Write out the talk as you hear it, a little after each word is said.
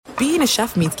being a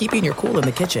chef means keeping your cool in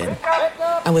the kitchen.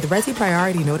 And with Resi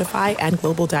Priority Notify and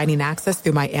Global Dining Access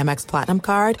through my Amex Platinum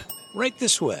card, right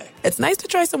this way. It's nice to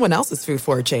try someone else's food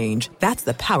for a change. That's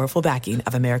the powerful backing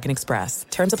of American Express.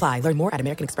 Terms apply. Learn more at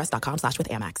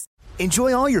americanexpress.com/withAmex.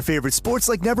 Enjoy all your favorite sports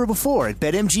like never before at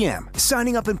BetMGM.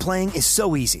 Signing up and playing is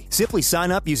so easy. Simply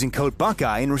sign up using code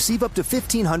Buckeye and receive up to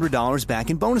 $1,500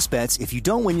 back in bonus bets if you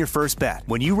don't win your first bet.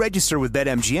 When you register with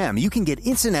BetMGM, you can get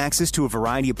instant access to a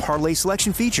variety of parlay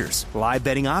selection features, live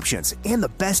betting options, and the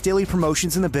best daily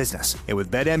promotions in the business. And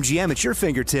with BetMGM at your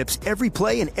fingertips, every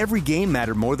play and every game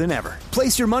matter more than ever.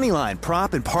 Place your moneyline,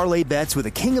 prop, and parlay bets with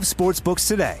the king of sportsbooks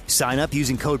today. Sign up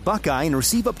using code Buckeye and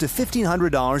receive up to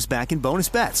 $1,500 back in bonus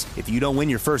bets if you don't win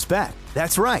your first bet.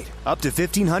 That's right, up to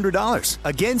 $1,500.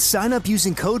 Again, sign up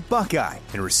using code Buckeye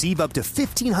and receive up to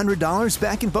 $1,500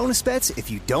 back in bonus bets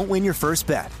if you don't win your first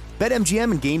bet.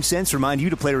 BetMGM and GameSense remind you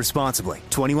to play responsibly.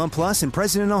 21 plus and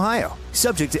present in Ohio.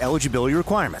 Subject to eligibility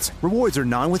requirements. Rewards are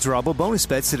non-withdrawable bonus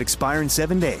bets that expire in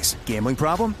 7 days. Gambling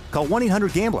problem? Call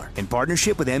 1-800-GAMBLER in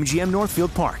partnership with MGM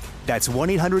Northfield Park. That's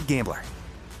 1-800-GAMBLER.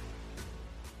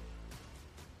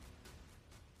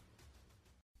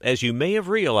 As you may have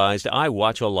realized, I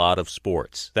watch a lot of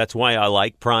sports. That's why I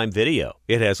like Prime Video.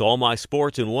 It has all my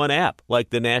sports in one app,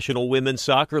 like the National Women's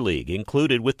Soccer League,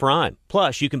 included with Prime.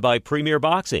 Plus, you can buy Premier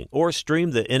Boxing or stream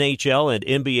the NHL and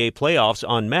NBA playoffs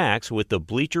on Max with the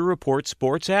Bleacher Report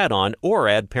Sports add-on, or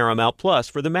add Paramount Plus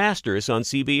for the Masters on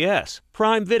CBS.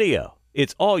 Prime Video.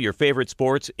 It's all your favorite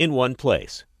sports in one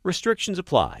place. Restrictions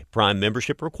apply. Prime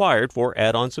membership required for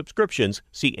add-on subscriptions.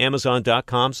 See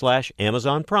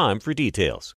Amazon.com/Amazon Prime for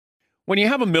details. When you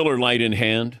have a Miller Lite in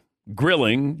hand,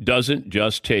 grilling doesn't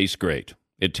just taste great.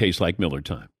 It tastes like Miller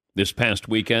time. This past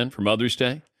weekend for Mother's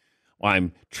Day,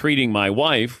 I'm treating my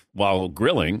wife while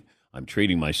grilling. I'm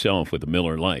treating myself with a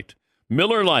Miller Lite.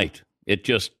 Miller Lite, it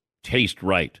just tastes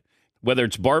right. Whether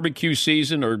it's barbecue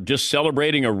season or just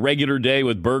celebrating a regular day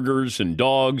with burgers and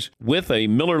dogs, with a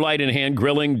Miller Lite in hand,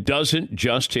 grilling doesn't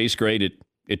just taste great.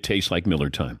 It tastes like Miller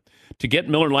time. To get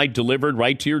Miller Lite delivered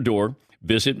right to your door,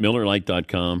 visit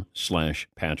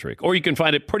MillerLite.com/Patrick. Or you can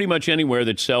find it pretty much anywhere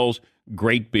that sells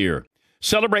great beer.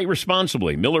 Celebrate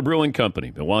responsibly. Miller Brewing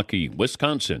Company, Milwaukee,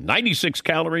 Wisconsin. 96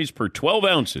 calories per 12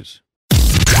 ounces.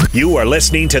 You are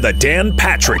listening to The Dan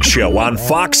Patrick Show on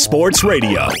Fox Sports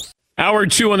Radio. Hour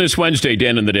 2 on this Wednesday,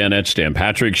 Dan and the Danettes. Dan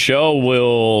Patrick Show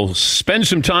will spend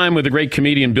some time with the great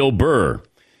comedian Bill Burr.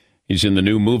 He's in the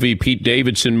new movie, Pete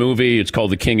Davidson movie. It's called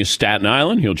The King of Staten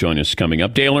Island. He'll join us coming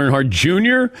up. Dale Earnhardt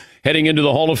Jr. heading into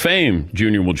the Hall of Fame.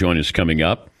 Jr. will join us coming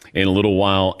up in a little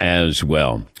while as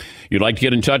well. You'd like to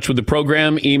get in touch with the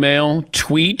program, email,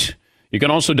 tweet. You can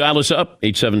also dial us up,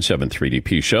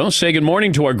 877-3DP-SHOW. Say good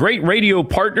morning to our great radio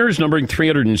partners, numbering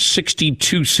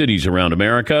 362 cities around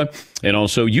America, and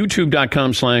also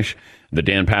youtube.com/The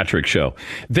Dan Patrick Show.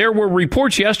 There were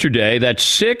reports yesterday that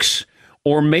 6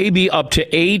 or maybe up to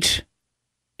 8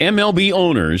 MLB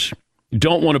owners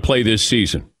don't want to play this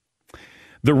season.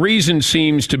 The reason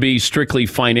seems to be strictly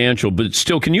financial, but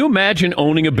still, can you imagine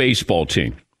owning a baseball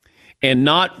team and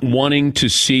not wanting to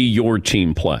see your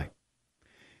team play?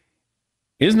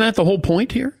 Isn't that the whole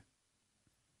point here?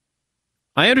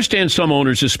 I understand some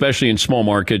owners, especially in small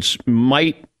markets,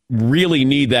 might really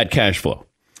need that cash flow,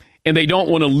 and they don't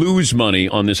want to lose money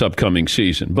on this upcoming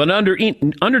season. But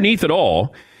underneath it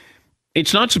all,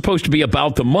 it's not supposed to be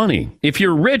about the money. If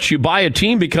you're rich, you buy a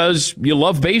team because you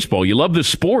love baseball. You love the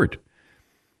sport.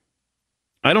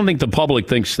 I don't think the public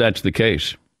thinks that's the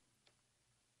case,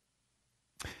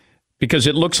 because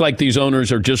it looks like these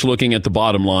owners are just looking at the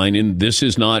bottom line, and this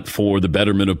is not for the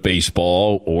betterment of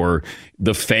baseball or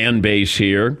the fan base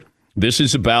here. This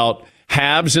is about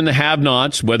haves and the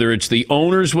have-nots, whether it's the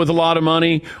owners with a lot of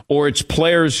money or it's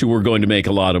players who are going to make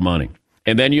a lot of money.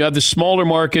 And then you have the smaller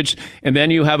markets, and then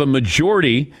you have a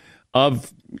majority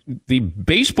of the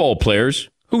baseball players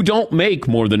who don't make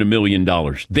more than $1 million.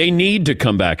 They need to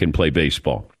come back and play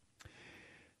baseball.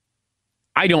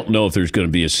 I don't know if there's going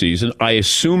to be a season. I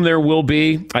assume there will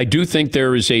be. I do think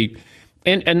there is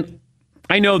and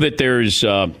I know that there's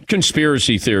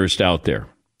conspiracy theorists out there.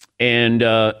 And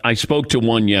I spoke to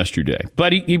one yesterday,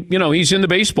 but he's in the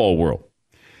baseball world.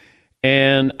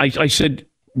 And I said,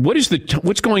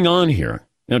 what's going on here?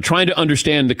 Trying to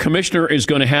understand. The commissioner is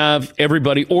going to have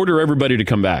order everybody to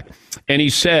come back. And he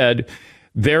said,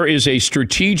 there is a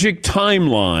strategic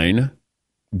timeline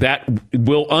that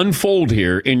will unfold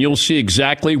here, and you'll see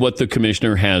exactly what the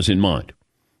commissioner has in mind.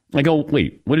 I go,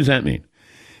 wait, what does that mean?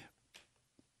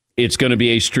 It's going to be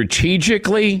a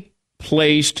strategically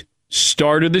placed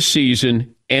start of the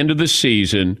season, end of the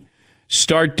season,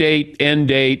 start date, end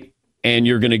date, and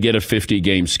you're going to get a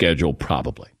 50-game schedule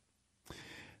probably.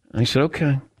 I said,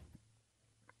 okay.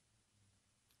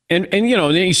 And you know,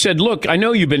 and he said, look, I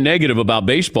know you've been negative about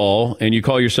baseball and you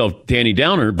call yourself Danny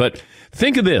Downer, but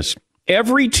think of this.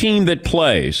 Every team that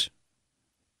plays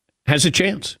has a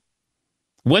chance.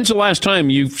 When's the last time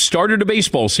you started a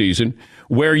baseball season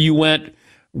where you went,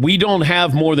 we don't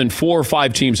have more than 4 or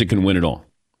 5 teams that can win it all?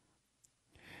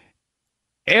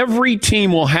 Every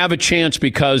team will have a chance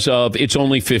because of it's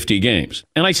only 50 games.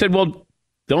 And I said, well,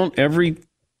 doesn't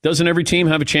every team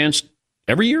have a chance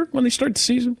every year when they start the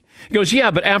season? He goes, yeah,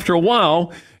 but after a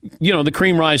while, you know, the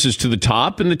cream rises to the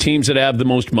top, and the teams that have the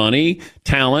most money,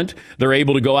 talent, they're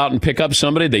able to go out and pick up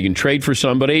somebody. They can trade for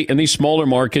somebody, and these smaller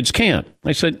markets can't.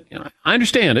 I said, I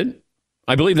understand it.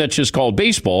 I believe that's just called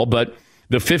baseball, but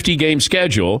the 50-game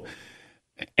schedule,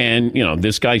 and, you know,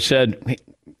 this guy said, hey,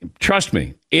 trust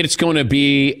me, it's going to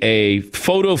be a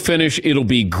photo finish. It'll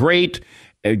be great.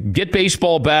 Get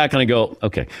baseball back. And I go,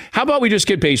 okay, how about we just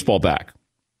get baseball back?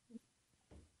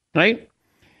 Right?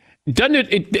 Doesn't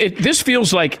it this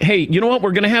feels like, hey, you know what?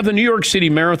 We're going to have the New York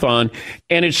City Marathon,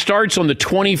 and it starts on the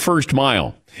 21st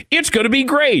mile. It's going to be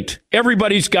great.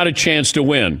 Everybody's got a chance to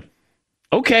win.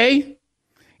 Okay.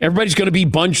 Everybody's going to be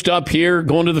bunched up here,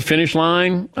 going to the finish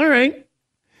line. All right.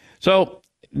 So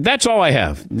that's all I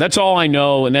have. That's all I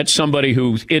know, and that's somebody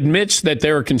who admits that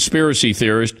they're a conspiracy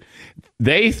theorist.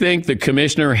 They think the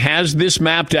commissioner has this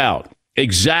mapped out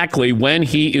exactly when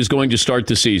he is going to start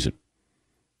the season.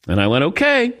 And I went,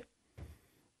 okay.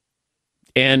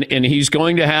 And he's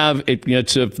going to have,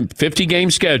 it's a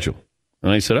 50-game schedule.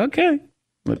 And I said, okay.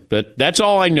 But that's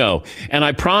all I know. And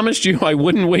I promised you I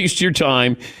wouldn't waste your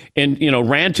time in, you know,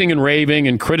 ranting and raving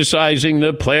and criticizing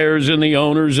the players and the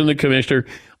owners and the commissioner.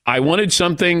 I wanted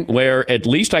something where at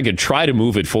least I could try to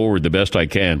move it forward the best I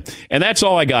can. And that's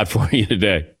all I got for you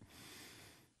today.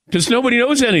 Because nobody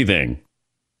knows anything.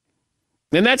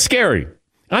 And that's scary.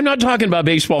 I'm not talking about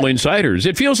baseball insiders.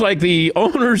 It feels like the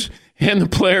owners and the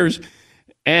players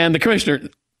and the commissioner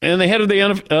and the head of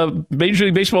the Major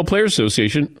League Baseball Players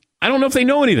Association, I don't know if they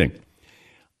know anything.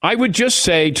 I would just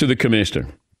say to the commissioner,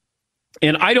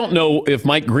 and I don't know if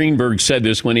Mike Greenberg said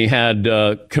this when he had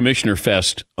Commissioner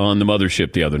Fest on the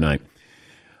mothership the other night.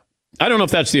 I don't know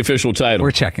if that's the official title.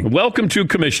 We're checking. Welcome to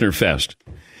Commissioner Fest.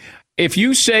 If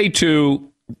you say to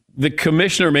the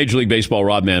commissioner of Major League Baseball,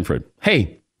 Rob Manfred,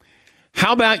 hey,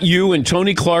 how about you and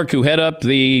Tony Clark, who head up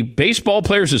the Baseball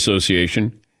Players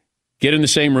Association, get in the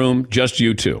same room, just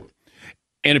you two.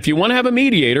 And if you want to have a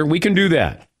mediator, we can do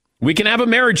that. We can have a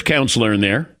marriage counselor in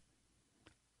there,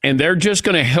 and they're just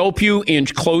going to help you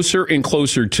inch closer and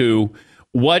closer to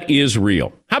what is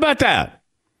real. How about that?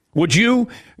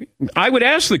 I would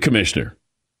ask the commissioner,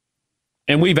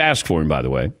 and we've asked for him, by the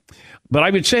way, but I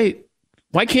would say,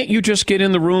 why can't you just get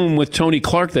in the room with Tony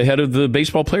Clark, the head of the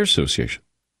Baseball Players Association?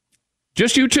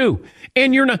 Just you two.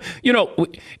 And you're not, you know,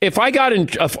 if I got in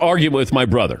an argument with my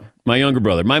brother, my younger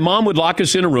brother, my mom would lock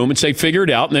us in a room and say, figure it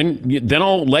out, and then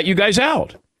I'll let you guys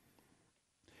out. Of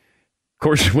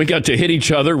course, we got to hit each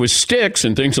other with sticks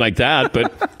and things like that,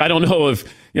 but I don't know if,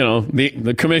 you know,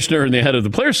 the commissioner and the head of the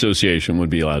Players Association would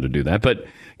be allowed to do that. But,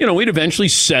 you know, we'd eventually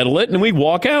settle it and we'd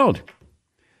walk out.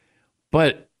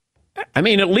 But, I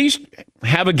mean, at least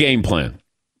have a game plan.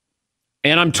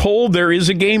 And I'm told there is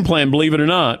a game plan, believe it or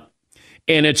not.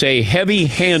 And it's a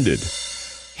heavy-handed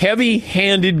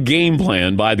game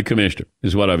plan by the commissioner,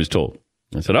 is what I was told.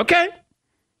 I said, okay,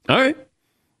 all right.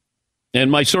 And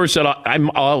my source said,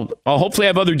 I'll hopefully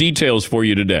have other details for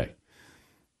you today.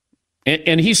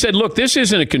 And he said, look, this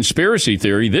isn't a conspiracy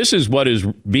theory. This is what is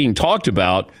being talked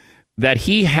about, that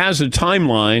he has a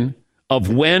timeline of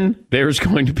when there's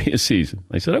going to be a season.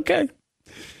 I said, okay.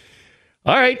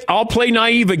 All right, I'll play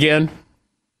naive again.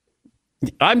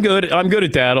 I'm good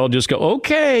at that. I'll just go,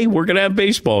 okay, we're going to have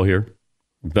baseball here.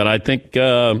 But I think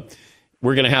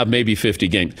we're going to have maybe 50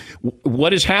 games.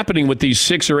 What is happening with these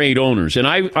 6 or 8 owners? And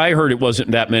I heard it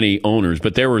wasn't that many owners,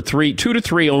 but there were 2 to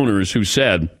 3 owners who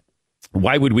said,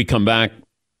 why would we come back?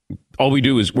 All we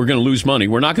do is we're going to lose money.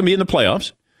 We're not going to be in the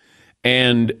playoffs,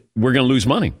 and we're going to lose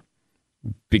money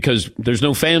because there's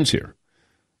no fans here.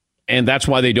 And that's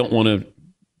why they don't want to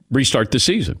restart the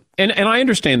season. And I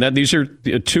understand that. These are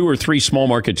 2 or 3 small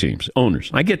market teams,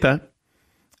 owners. I get that.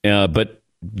 But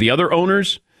the other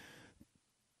owners,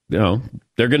 you know,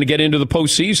 they're going to get into the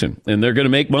postseason and they're going to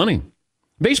make money.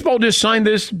 Baseball just signed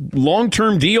this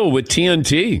long-term deal with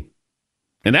TNT,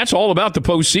 and that's all about the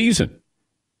postseason.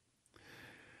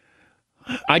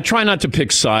 I try not to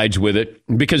pick sides with it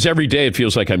because every day it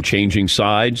feels like I'm changing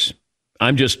sides.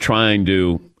 I'm just trying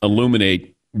to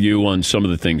illuminate you on some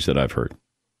of the things that I've heard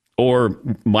or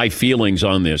my feelings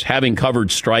on this, having covered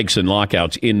strikes and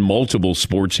lockouts in multiple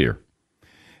sports here.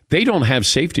 They don't have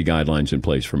safety guidelines in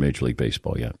place for Major League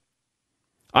Baseball yet.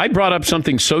 I brought up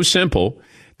something so simple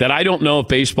that I don't know if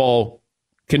baseball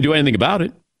can do anything about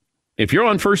it. If you're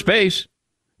on first base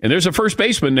and there's a first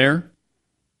baseman there,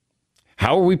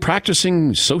 how are we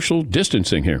practicing social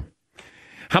distancing here?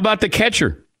 How about the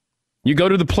catcher? You go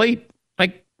to the plate.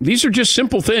 Like, these are just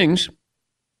simple things.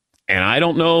 And I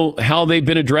don't know how they've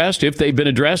been addressed, if they've been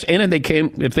addressed, and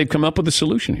if they've come up with a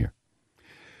solution here.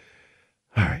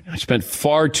 All right, I spent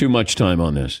far too much time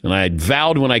on this. And I had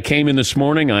vowed when I came in this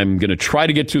morning, I'm going to try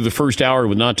to get through the first hour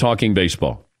with not talking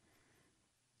baseball.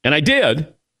 And I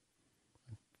did.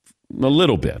 A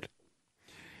little bit.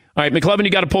 All right, McLevin, you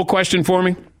got a poll question for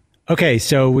me? Okay,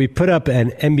 so we put up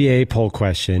an NBA poll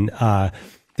question.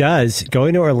 Does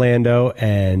going to Orlando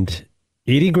and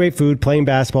eating great food, playing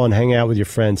basketball, and hanging out with your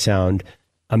friends sound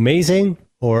amazing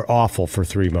or awful for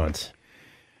 3 months?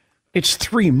 It's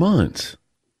 3 months.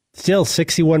 Still,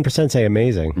 61% say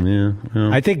amazing. Yeah.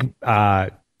 Well. I think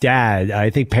I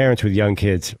think parents with young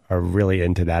kids are really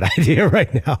into that idea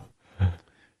right now.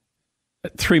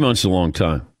 3 months is a long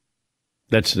time.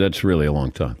 That's really a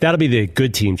long time. That'll be the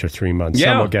good teams for 3 months.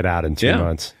 Yeah. Some will get out in 2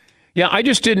 months. Yeah, I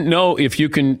just didn't know if you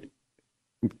can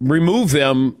remove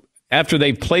them after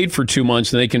they've played for 2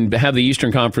 months and they can have the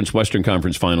Eastern Conference, Western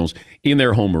Conference finals in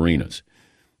their home arenas.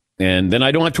 And then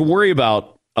I don't have to worry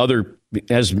about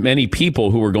as many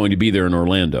people who are going to be there in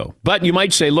Orlando. But you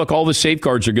might say, look, all the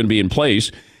safeguards are going to be in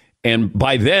place. And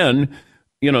by then,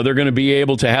 they're going to be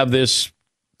able to have this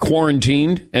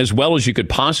quarantined as well as you could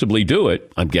possibly do it,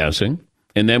 I'm guessing.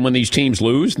 And then when these teams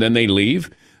lose, then they leave.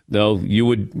 Though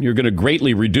you're going to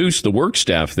greatly reduce the work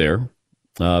staff there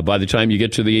by the time you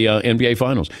get to the NBA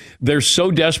Finals. They're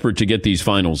so desperate to get these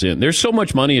finals in. There's so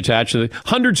much money attached to it.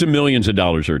 Hundreds of millions of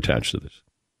dollars are attached to this.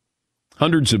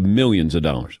 Hundreds of millions of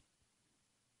dollars.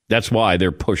 That's why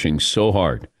they're pushing so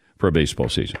hard for a baseball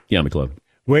season. Yeah, McLevin.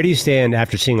 Where do you stand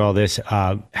after seeing all this,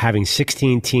 having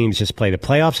 16 teams just play the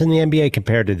playoffs in the NBA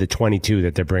compared to the 22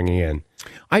 that they're bringing in?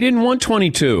 I didn't want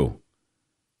 22.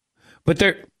 But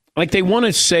they want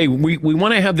to say, we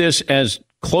want to have this as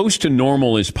close to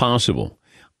normal as possible.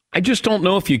 I just don't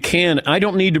know if you can. I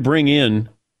don't need to bring in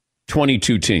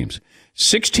 22 teams.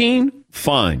 16,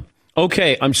 fine.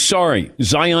 Okay, I'm sorry.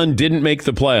 Zion didn't make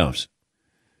the playoffs.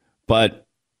 But,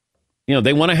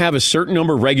 they want to have a certain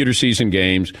number of regular season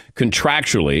games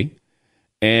contractually,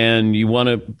 and you want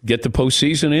to get the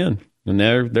postseason in. And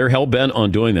they're hell-bent on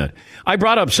doing that. I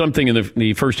brought up something in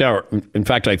the first hour. In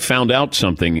fact, I found out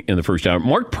something in the first hour.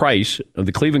 Mark Price of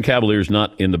the Cleveland Cavaliers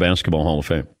not in the Basketball Hall of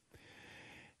Fame.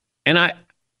 And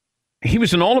he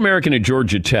was an All-American at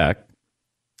Georgia Tech.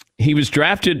 He was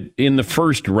drafted in the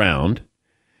first round.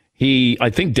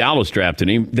 I think Dallas drafted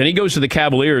him. Then he goes to the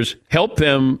Cavaliers, helped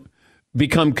them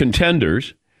become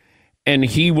contenders. And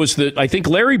I think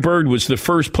Larry Bird was the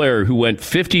first player who went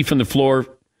 50 from the floor,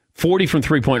 40 from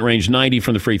three-point range, 90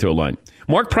 from the free throw line.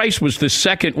 Mark Price was the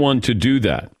second one to do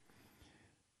that.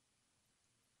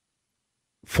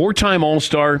 Four-time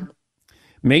All-Star.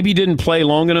 Maybe didn't play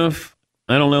long enough.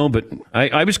 I don't know, but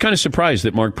I was kind of surprised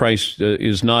that Mark Price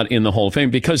is not in the Hall of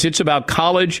Fame because it's about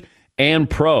college and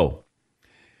pro.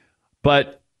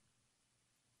 But,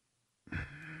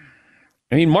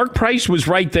 Mark Price was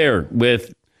right there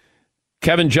with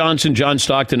Kevin Johnson, John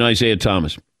Stockton, Isaiah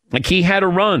Thomas. Like, he had a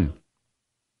run.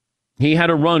 He had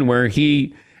a run where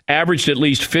he averaged at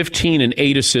least 15 and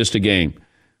 8 assists a game.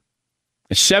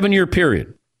 A 7-year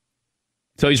period.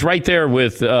 So he's right there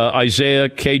with Isaiah,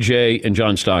 KJ, and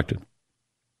John Stockton.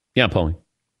 Yeah, Paulie.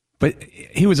 But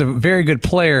he was a very good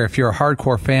player if you're a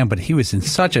hardcore fan, but he was in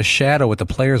such a shadow with the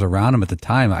players around him at the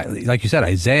time. Like you said,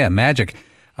 Isaiah, Magic,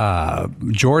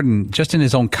 Jordan, just in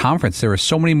his own conference, there were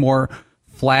so many more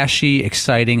flashy,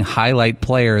 exciting, highlight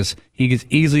players. He gets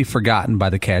easily forgotten by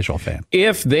the casual fan.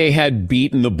 If they had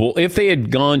beaten the Bulls, if they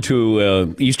had gone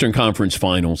to Eastern Conference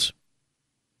Finals,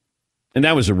 and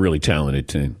that was a really talented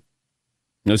team.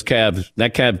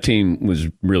 That Cavs team was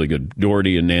really good.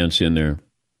 Doherty and Nance in there.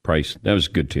 Price, that was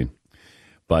a good team.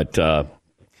 But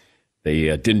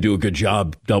they didn't do a good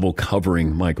job double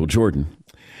covering Michael Jordan.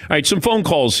 All right, some phone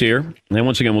calls here. And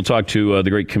once again, we'll talk to the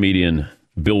great comedian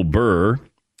Bill Burr.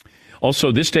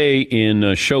 Also, this day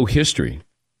in show history.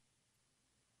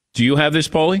 Do you have this,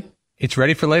 Paulie? It's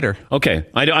ready for later. Okay,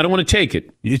 I don't want to take it.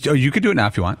 You could do it now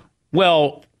if you want.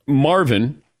 Well,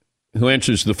 Marvin, who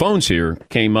answers the phones here,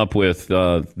 came up with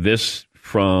this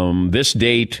from this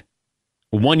date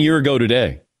 1 year ago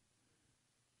today.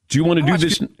 Do you want to do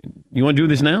this? You want to do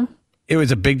this now? It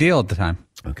was a big deal at the time.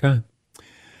 Okay.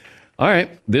 All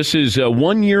right. This is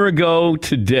 1 year ago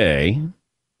today.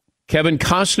 Kevin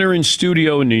Costner in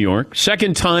studio in New York.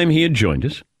 Second time he had joined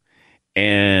us.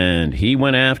 And and he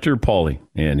went after Paulie.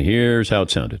 And here's how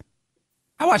it sounded.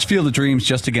 I watched Field of Dreams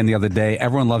just again the other day.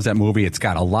 Everyone loves that movie. It's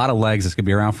got a lot of legs. It's going to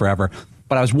be around forever.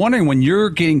 But I was wondering, when you're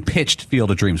getting pitched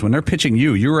Field of Dreams, when they're pitching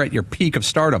you, you're at your peak of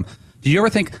stardom. Do you ever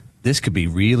think, this could be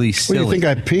really silly? What, you think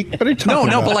I peaked? What are you talking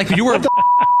about? No, but like you were...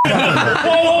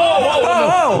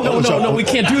 No, we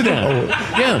can't do that.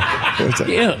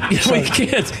 Yeah, we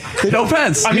can't. No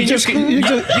offense. I mean, you just okay,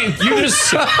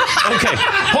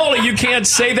 Paulie, you can't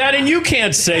say that, and you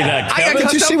can't say that, Kevin.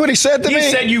 Did you see what he said to me? He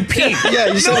said you peaked. Yeah,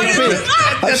 you said he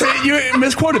peaked. You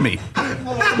misquoted me.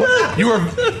 You were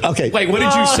okay. Wait, what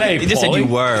did you say? You just said you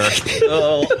were.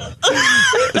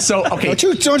 So okay.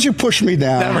 Don't you push me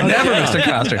down? Never, Mr.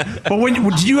 Coster. But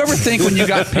did you ever think, when you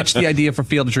got pitched the idea for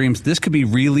Field of Dreams, this could be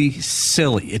really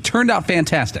silly? It turned out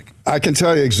fantastic. I can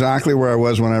tell you exactly where I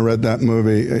was when I read that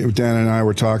movie. Dan and I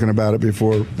were talking about it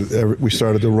before we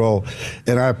started the role,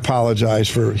 and I apologize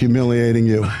for humiliating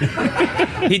you.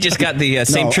 He just got the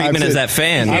same treatment as that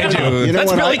fan.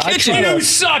 That's Billy Kitchen. You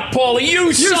suck, Paulie.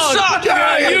 You suck.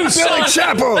 Yeah, you suck. Billy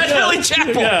Chappell. That's Billy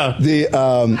Chappell.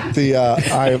 Yeah.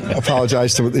 I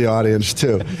apologize to the audience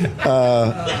too.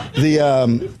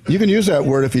 You can use that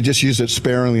word if you just use it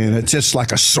sparingly, and it's just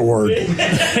like a sword.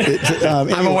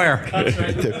 I'm aware.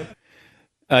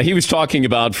 He was talking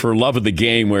about For Love of the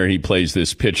Game, where he plays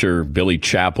this pitcher, Billy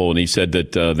Chappell, and he said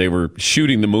that they were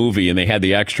shooting the movie and they had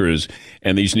the extras,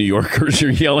 and these New Yorkers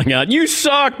are yelling out, "You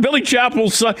suck! Billy Chappell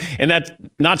suck!" And that's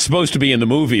not supposed to be in the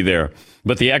movie there,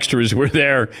 but the extras were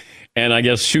there, and I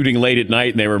guess shooting late at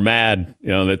night, and they were mad,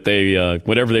 that they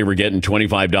whatever they were getting,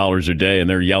 $25 a day, and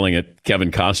they're yelling at Kevin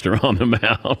Costner on the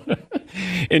mound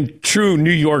in true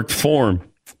New York form.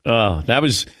 That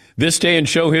was this day in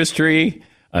show history.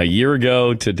 A year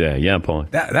ago today. Yeah, Paul.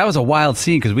 That was a wild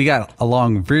scene because we got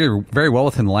along very, very well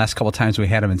with him the last couple of times we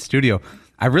had him in studio.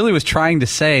 I really was trying to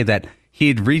say that he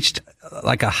had reached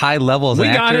like a high level as an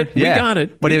actor. We got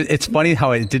it. But it's funny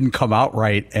how it didn't come out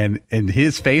right, and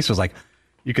his face was like,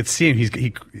 you could see him.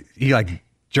 He like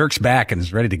jerks back and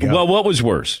is ready to go. Well, what was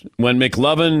worse, when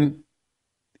McLovin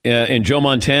and Joe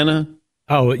Montana?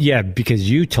 Oh, yeah, because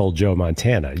you told Joe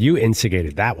Montana. You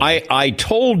instigated that one. I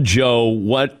told Joe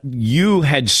what you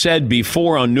had said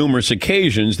before on numerous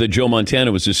occasions, that Joe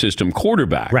Montana was a system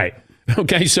quarterback. Right.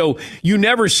 Okay, so you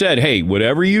never said, hey,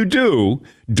 whatever you do,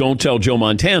 don't tell Joe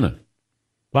Montana.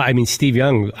 Well, I mean, Steve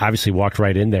Young obviously walked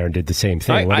right in there and did the same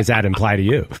thing. What does that imply to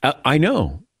you? I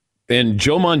know. And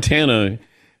Joe Montana,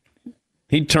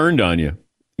 he turned on you.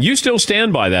 You still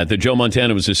stand by that Joe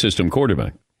Montana was a system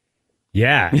quarterback.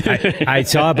 Yeah, I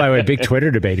saw it by a big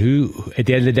Twitter debate. Who, at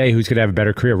the end of the day, who's going to have a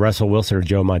better career, Russell Wilson or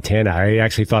Joe Montana? I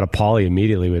actually thought of Paulie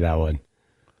immediately with that one.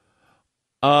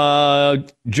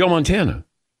 Joe Montana.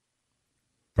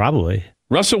 Probably.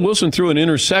 Russell Wilson threw an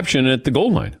interception at the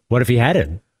goal line. What if he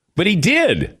hadn't? But he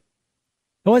did.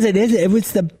 What was it? It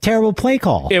was the terrible play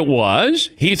call. It was.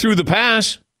 He threw the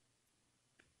pass.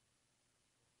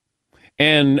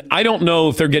 And I don't know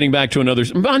if they're getting back to another.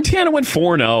 Montana went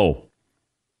 4-0.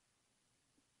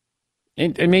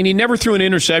 I mean, he never threw an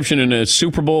interception in a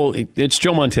Super Bowl. It's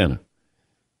Joe Montana.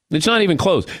 It's not even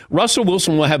close. Russell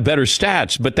Wilson will have better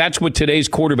stats, but that's what today's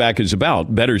quarterback is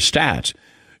about, better stats.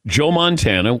 Joe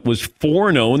Montana was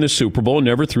 4-0 in the Super Bowl and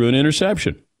never threw an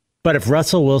interception. But if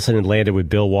Russell Wilson had landed with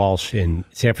Bill Walsh in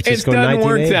San Francisco it in doesn't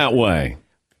 1980, work that way.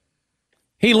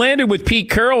 He landed with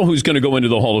Pete Carroll, who's going to go into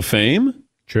the Hall of Fame.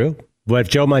 True. But if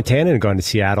Joe Montana had gone to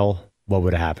Seattle, what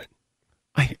would have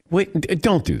happened? Wait,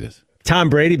 don't do this.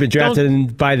 Tom Brady been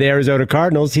drafted by the Arizona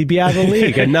Cardinals, he'd be out of the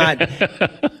league and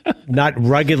not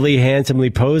ruggedly,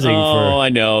 handsomely posing. I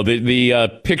know.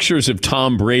 The pictures of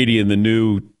Tom Brady in the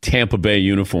new Tampa Bay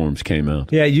uniforms came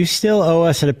out. Yeah, you still owe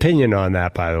us an opinion on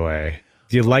that, by the way.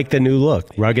 Do you like the new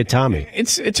look, Rugged Tommy?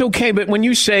 It's okay, but when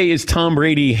you say, is Tom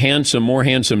Brady more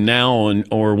handsome now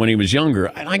or when he was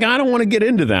younger, I don't want to get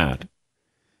into that.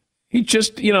 He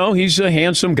just, he's a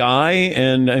handsome guy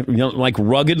and like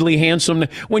ruggedly handsome.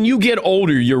 When you get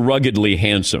older, you're ruggedly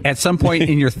handsome. At some point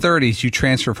in your 30s, you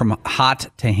transfer from hot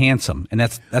to handsome, and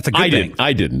that's a good thing.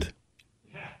 I didn't.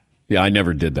 Yeah, I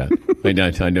never did that.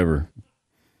 I never.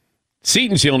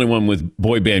 Seton's the only one with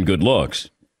boy band good looks,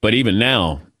 but even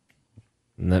now.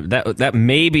 That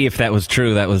maybe if that was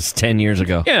true, that was 10 years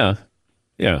ago. Yeah.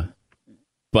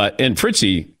 And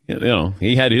Fritzy,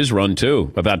 he had his run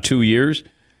too, about 2 years.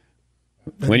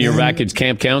 When you're back at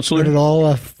camp counselor, it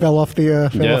all fell off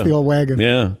the old wagon.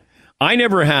 Yeah, I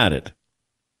never had it,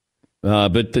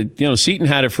 but Seton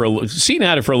had it for a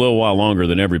little while longer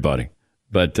than everybody.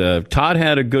 But Todd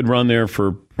had a good run there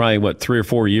for probably 3 or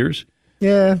 4 years.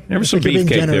 Yeah, there was some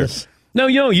beefcake there. No,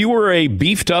 you were a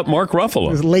beefed up Mark Ruffalo.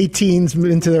 It was late teens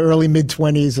into the early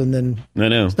mid-20s, and then I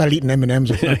know. started eating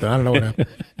M&Ms or something. I don't know what happened.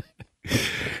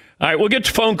 All right, we'll get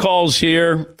to phone calls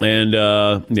here, and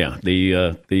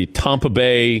the Tampa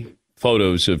Bay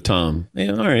photos of Tom.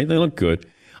 Yeah, all right, they look good.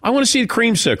 I want to see the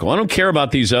creamsicle. I don't care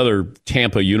about these other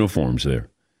Tampa uniforms there.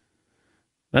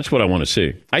 That's what I want to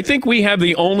see. I think we have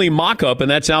the only mock-up, and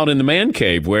that's out in the man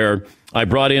cave, where I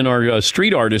brought in our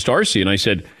street artist, RC, and I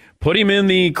said, put him in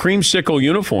the creamsicle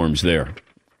uniforms there.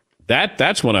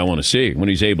 That's what I want to see when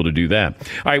he's able to do that.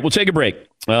 All right, we'll take a break.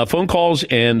 Phone calls,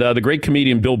 and the great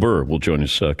comedian Bill Burr will join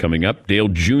us coming up. Dale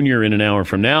Jr. in an hour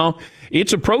from now.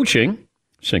 It's approaching,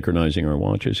 synchronizing our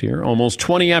watches here, almost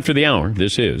 20 after the hour.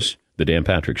 This is The Dan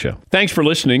Patrick Show. Thanks for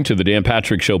listening to The Dan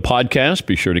Patrick Show podcast.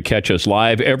 Be sure to catch us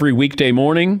live every weekday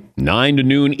morning, 9 to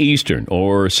noon Eastern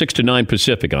or 6 to 9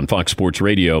 Pacific on Fox Sports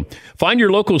Radio. Find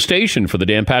your local station for The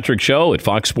Dan Patrick Show at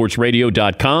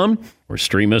foxsportsradio.com or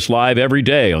stream us live every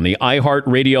day on the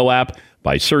iHeartRadio app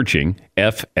by searching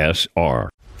FSR.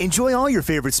 Enjoy all your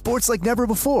favorite sports like never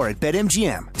before at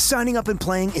BetMGM. Signing up and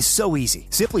playing is so easy.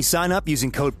 Simply sign up using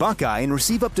code Buckeye and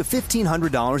receive up to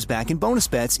 $1,500 back in bonus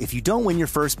bets if you don't win your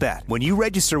first bet. When you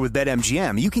register with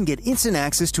BetMGM, you can get instant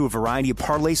access to a variety of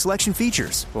parlay selection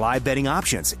features, live betting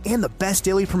options, and the best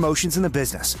daily promotions in the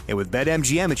business. And with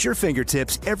BetMGM at your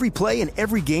fingertips, every play and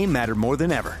every game matter more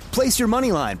than ever. Place your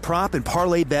moneyline, prop, and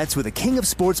parlay bets with the king of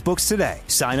sportsbooks today.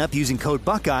 Sign up using code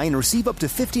Buckeye and receive up to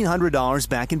 $1,500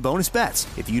 back in bonus bets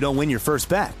if you don't win your first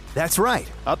bet. That's right,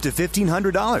 up to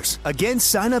 $1,500. Again,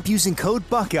 sign up using code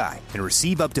Buckeye and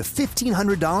receive up to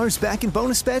 $1,500 back in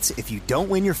bonus bets if you don't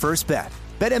win your first bet.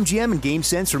 BetMGM and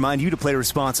GameSense remind you to play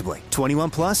responsibly. 21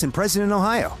 plus and present in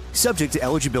Ohio. Subject to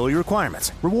eligibility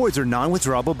requirements. Rewards are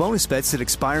non-withdrawable bonus bets that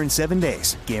expire in 7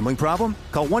 days. Gambling problem?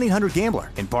 Call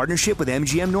 1-800-GAMBLER in partnership with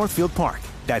MGM Northfield Park.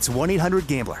 That's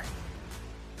 1-800-GAMBLER.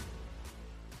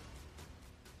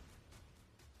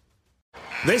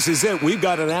 This is it. We've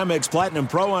got an Amex Platinum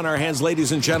Pro on our hands,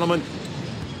 ladies and gentlemen.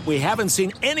 We haven't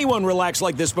seen anyone relax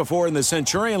like this before in the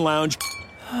Centurion Lounge.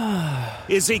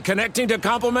 Is he connecting to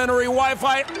complimentary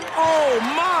Wi-Fi? Oh,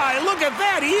 my! Look at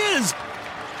that! He is!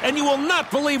 And you will not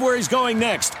believe where he's going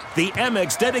next. The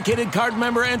Amex dedicated card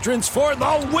member entrance for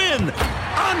the win!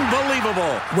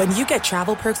 Unbelievable! When you get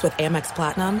travel perks with Amex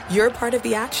Platinum, you're part of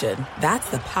the action. That's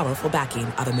the powerful backing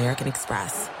of American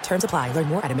Express. Terms apply. Learn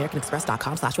more at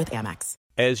americanexpress.com/withAmex.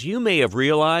 As you may have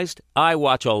realized, I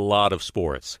watch a lot of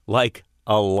sports. Like,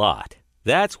 a lot.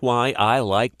 That's why I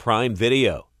like Prime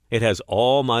Video. It has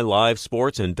all my live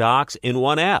sports and docs in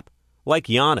one app. Like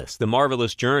Giannis, The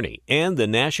Marvelous Journey, and the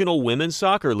National Women's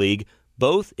Soccer League,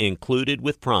 both included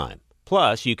with Prime.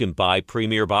 Plus, you can buy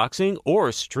Premier Boxing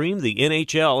or stream the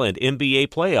NHL and NBA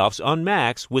playoffs on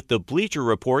Max with the Bleacher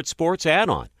Report Sports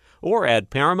add-on, or add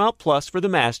Paramount Plus for the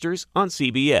Masters on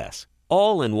CBS.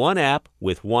 All in one app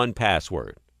with one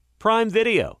password. Prime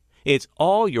Video. It's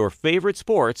all your favorite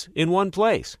sports in one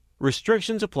place.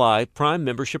 Restrictions apply. Prime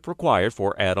membership required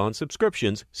for add-on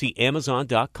subscriptions. See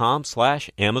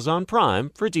Amazon.com/Amazon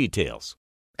Prime for details.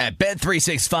 At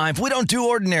Bet365, we don't do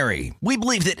ordinary. We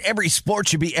believe that every sport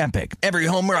should be epic. Every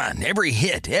home run, every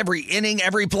hit, every inning,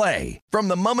 every play. From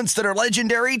the moments that are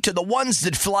legendary to the ones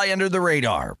that fly under the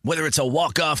radar. Whether it's a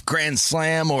walk-off grand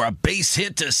slam or a base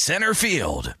hit to center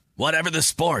field. Whatever the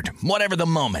sport, whatever the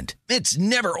moment, it's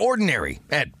never ordinary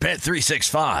at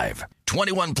Bet365.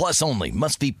 21 plus only.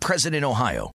 Must be present in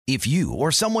Ohio. If you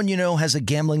or someone you know has a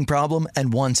gambling problem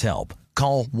and wants help,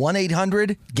 call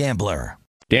 1-800-GAMBLER.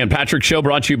 Dan Patrick Show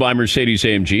brought to you by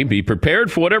Mercedes-AMG. Be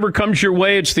prepared for whatever comes your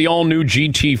way. It's the all-new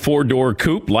GT 4-door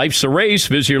coupe. Life's a race.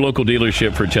 Visit your local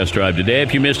dealership for a test drive today.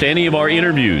 If you missed any of our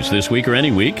interviews this week or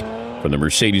any week from the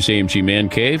Mercedes-AMG Man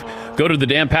Cave, go to the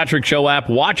Dan Patrick Show app.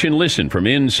 Watch and listen from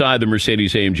inside the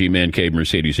Mercedes-AMG Man Cave,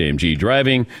 Mercedes-AMG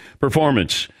Driving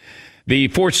Performance. The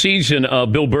fourth season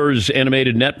of Bill Burr's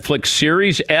animated Netflix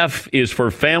series, F is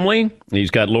for Family. He's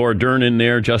got Laura Dern in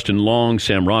there, Justin Long,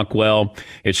 Sam Rockwell.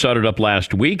 It started up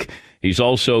last week. He's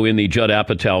also in the Judd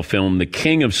Apatow film, The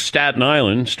King of Staten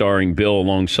Island, starring Bill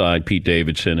alongside Pete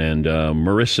Davidson and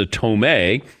Marissa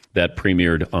Tomei, that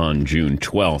premiered on June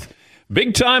 12th.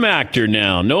 Big-time actor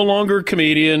now, no longer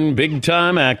comedian,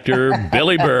 big-time actor,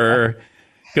 Billy Burr.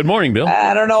 Good morning, Bill.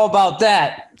 I don't know about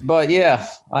that, but yeah,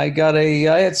 I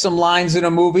had some lines in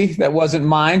a movie that wasn't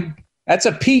mine. That's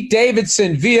a Pete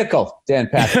Davidson vehicle, Dan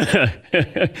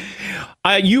Patrick.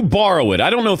 You borrow it. I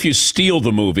don't know if you steal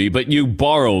the movie, but you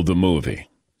borrow the movie.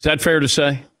 Is that fair to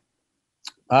say?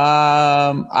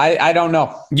 I don't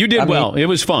know. You did well. It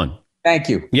was fun. Thank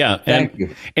you. Yeah. Thank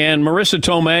you. And Marissa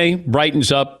Tomei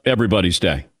brightens up everybody's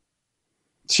day.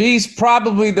 She's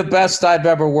probably the best I've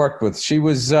ever worked with. She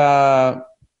was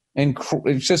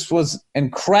it just was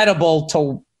incredible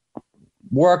to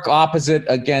work opposite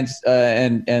against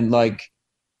and like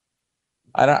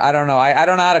I don't know. I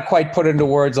don't know how to quite put it into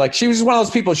words. Like she was one of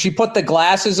those people. She put the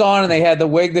glasses on and they had the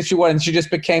wig that she wore, and she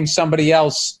just became somebody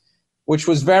else, which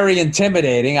was very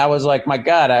intimidating. I was like, my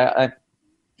God, I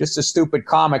just a stupid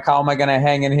comic. How am I going to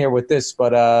hang in here with this?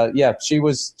 But yeah, she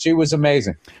was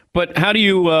amazing. But how do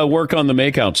you work on the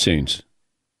makeout scenes?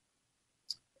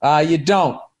 You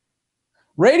don't.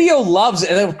 Radio loves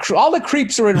it. All the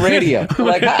creeps are in radio.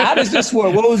 Like, how does this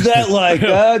work? What was that like?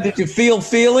 Did you feel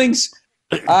feelings?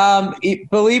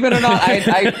 Believe it or not,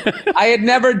 I had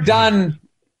never done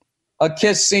a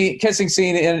kissing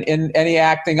scene in any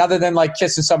acting other than like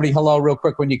kissing somebody hello real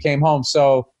quick when you came home.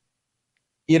 So,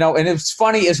 and it's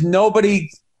funny is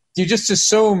you just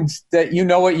assumed that you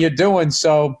know what you're doing.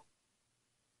 So,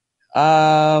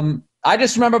 I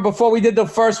just remember before we did the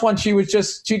first one, she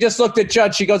just looked at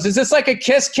Judd. She goes, "Is this like a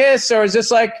kiss, or is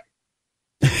this like?"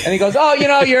 And he goes, "Oh,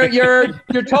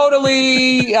 you're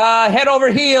totally head over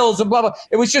heels and blah blah."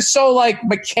 It was just so like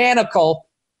mechanical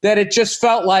that it just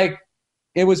felt like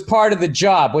it was part of the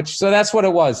job. So that's what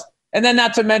it was. And then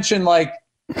not to mention like,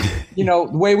 the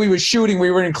way we were shooting, we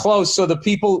were in close, so the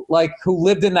people like who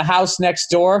lived in the house next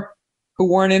door, who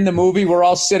weren't in the movie, were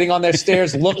all sitting on their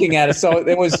stairs looking at us. So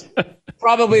it was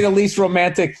probably the least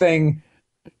romantic thing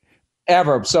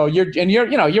ever. So you're in your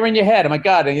head. Oh my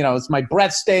God, is my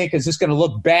breath stink? Is this going to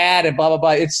look bad? And blah blah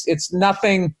blah. It's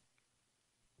nothing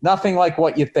like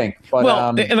what you think.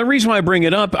 But, and the reason why I bring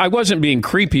it up, I wasn't being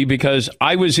creepy because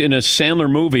I was in a Sandler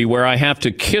movie where I have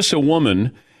to kiss a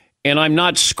woman, and it's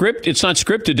not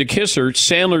scripted to kiss her.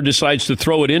 Sandler decides to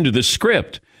throw it into the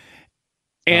script,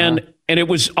 and it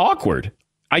was awkward.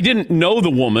 I didn't know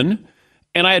the woman,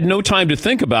 and I had no time to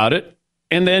think about it.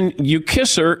 And then you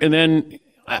kiss her, and then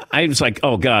I was like,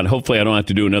 oh, God, hopefully I don't have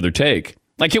to do another take.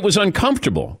 Like, it was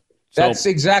uncomfortable. That's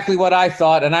exactly what I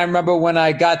thought. And I remember when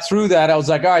I got through that, I was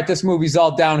like, all right, this movie's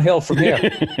all downhill from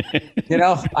here.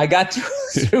 I got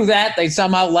through that. They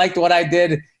somehow liked what I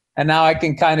did, and now I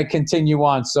can kind of continue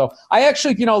on. So I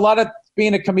actually, a lot of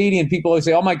being a comedian, people always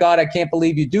say, oh, my God, I can't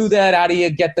believe you do that. How do you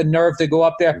get the nerve to go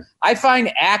up there? I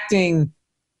find acting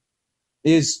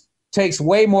takes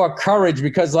way more courage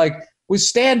because, like, with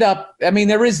stand-up, I mean,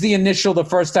 there is the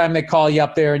first time they call you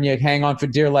up there and you hang on for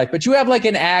dear life. But you have, like,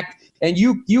 an act, and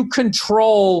you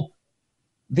control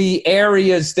the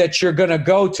areas that you're going to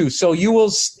go to. So you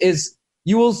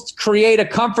will create a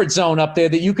comfort zone up there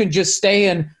that you can just stay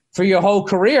in for your whole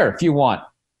career if you want.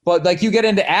 But, like, you get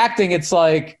into acting, it's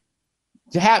like,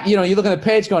 you look at the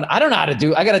page going, I don't know how to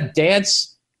do. I got to dance,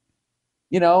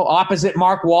 opposite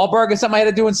Mark Wahlberg or something. I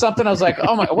had to do something. I was like,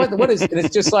 oh my, what is it? And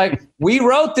it's just like, we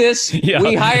wrote this. Yeah.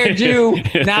 We hired you.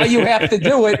 Now you have to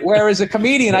do it. Whereas a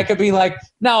comedian, I could be like,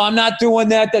 no, I'm not doing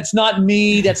that. That's not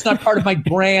me. That's not part of my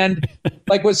brand.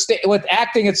 Like with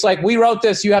acting, it's like, we wrote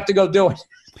this. You have to go do it.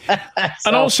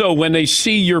 And also when they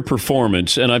see your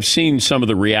performance, and I've seen some of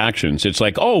the reactions, it's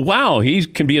like, oh, wow, he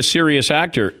can be a serious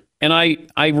actor. And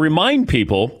I remind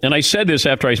people, and I said this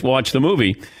after I watched the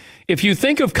movie, if you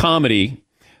think of comedy,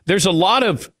 there's a lot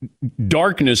of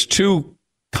darkness to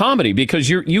comedy because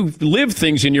you live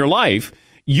things in your life.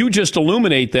 You just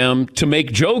illuminate them to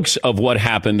make jokes of what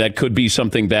happened that could be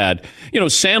something bad.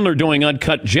 Sandler doing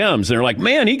Uncut Gems. They're like,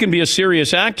 man, he can be a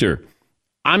serious actor.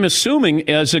 I'm assuming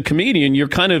as a comedian, you're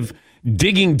kind of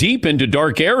digging deep into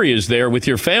dark areas there with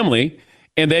your family,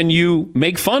 and then you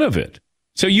make fun of it.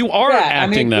 So you are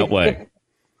acting that way.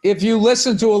 If you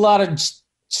listen to a lot of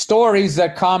stories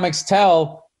that comics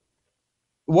tell,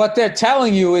 what they're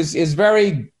telling you is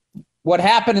very, what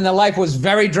happened in their life was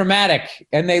very dramatic,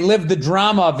 and they lived the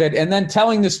drama of it. And then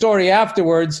telling the story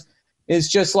afterwards is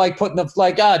just like putting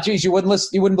geez, you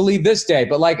wouldn't believe this day.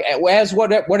 But like, as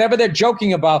whatever they're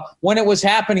joking about, when it was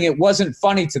happening, it wasn't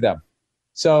funny to them.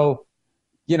 So,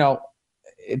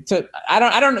 I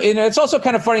don't. It's also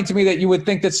kind of funny to me that you would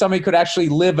think that somebody could actually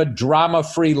live a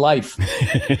drama-free life,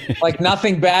 like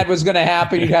nothing bad was going to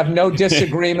happen. You'd have no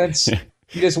disagreements.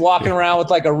 You're just walking around with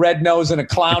like a red nose and a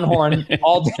clown horn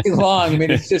all day long. I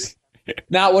mean, it's just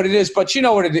not what it is. But you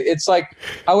know what it is? It's like,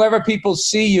 however people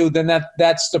see you, then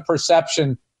that's the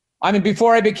perception. I mean,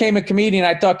 before I became a comedian,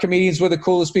 I thought comedians were the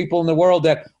coolest people in the world.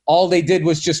 That all they did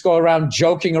was just go around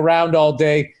joking around all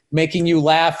day, making you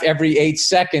laugh every 8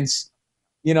 seconds.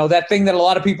 That thing that a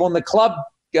lot of people in the club,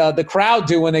 the crowd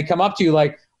do when they come up to you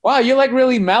like, wow, you're like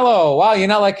really mellow. Wow, you're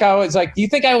not like how it's like, do you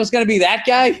think I was going to be that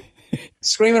guy?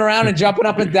 screaming around and jumping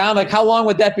up and down. Like, how long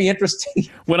would that be interesting?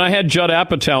 When I had Judd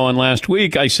Apatow on last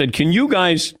week, I said, can you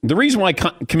guys, the reason why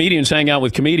comedians hang out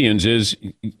with comedians is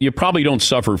you probably don't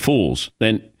suffer fools.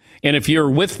 And if you're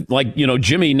with, like,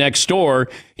 Jimmy next door,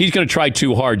 he's going to try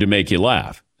too hard to make you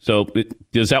laugh. So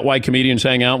is that why comedians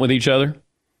hang out with each other?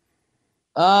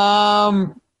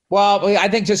 Well, I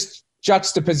think just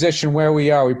juxtaposition where we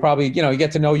are. We probably, you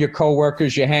get to know your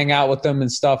coworkers, you hang out with them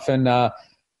and stuff. And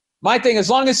my thing, as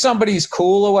long as somebody's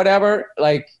cool or whatever,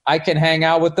 like, I can hang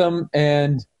out with them.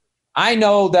 And I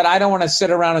know that I don't want to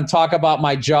sit around and talk about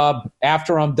my job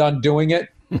after I'm done doing it.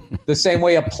 The same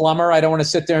way a plumber, I don't want to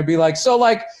sit there and be like, so,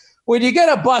 like, when you get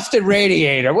a busted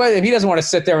radiator, well, if he doesn't want to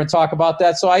sit there and talk about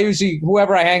that. So I usually,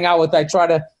 whoever I hang out with,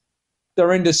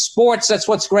 they're into sports. That's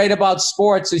what's great about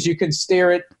sports, is you can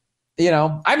steer it.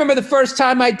 I remember the first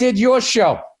time I did your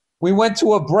show, we went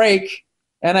to a break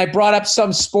and I brought up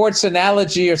some sports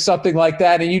analogy or something like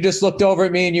that. And you just looked over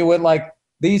at me and you went like,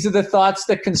 these are the thoughts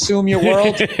that consume your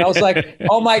world. And I was like,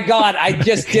 oh my God, I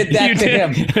just did that to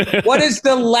him. What is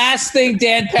the last thing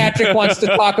Dan Patrick wants to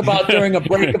talk about during a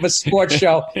break of a sports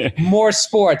show? More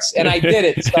sports. And I did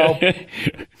it. So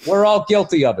we're all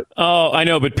guilty of it. Oh, I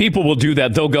know. But people will do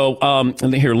that. They'll go,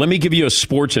 here, let me give you a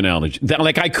sports analogy.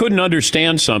 Like, I couldn't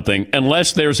understand something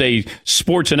unless there's a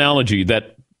sports analogy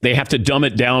that they have to dumb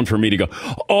it down for me to go,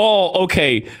 oh,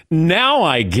 okay, now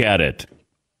I get it.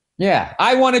 Yeah,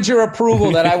 I wanted your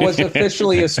approval that I was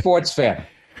officially a sports fan.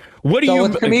 What do you?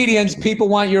 With comedians, people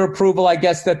want your approval, I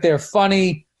guess, that they're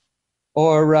funny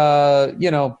or,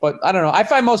 but I don't know. I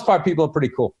find most part people are pretty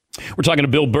cool. We're talking to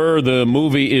Bill Burr. The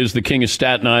movie is The King of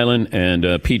Staten Island,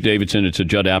 and Pete Davidson. It's a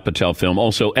Judd Apatow film.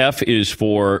 Also, F is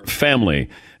for Family.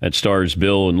 That stars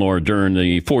Bill and Laura Dern,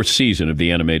 the fourth season of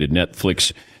the animated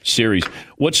Netflix series.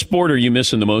 What sport are you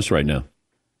missing the most right now?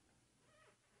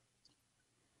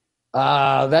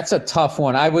 That's a tough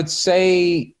one. I would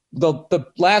say the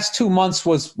last 2 months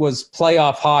was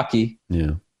playoff hockey.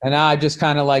 Yeah. And now I just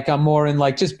kind of like, I'm more in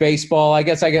like just baseball. I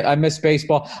guess I miss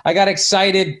baseball. I got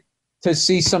excited to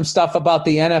see some stuff about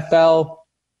the NFL.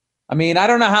 I mean, I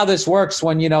don't know how this works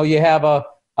when, you have a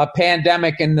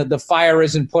pandemic and the fire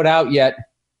isn't put out yet.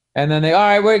 And then all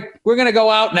right, we're going to go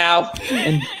out now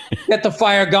and get the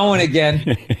fire going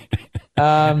again.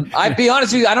 I'd be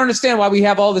honest with you, I don't understand why we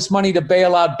have all this money to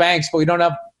bail out banks, but we don't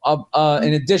have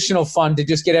an additional fund to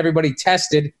just get everybody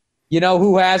tested. You know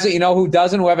who has it, you know who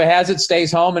doesn't. Whoever has it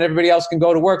stays home and everybody else can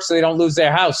go to work so they don't lose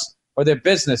their house or their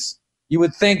business. You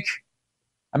would think,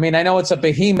 I mean, I know it's a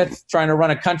behemoth trying to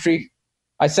run a country.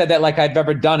 I said that like I've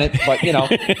ever done it, but, I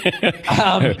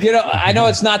know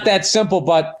it's not that simple,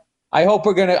 but I hope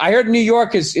I heard New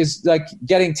York is like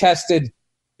getting tested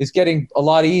is getting a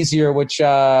lot easier, which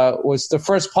was the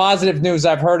first positive news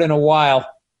I've heard in a while.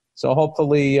 So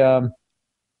hopefully, I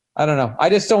don't know. I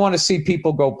just don't want to see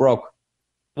people go broke.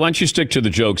 Why don't you stick to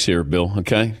the jokes here, Bill,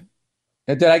 okay?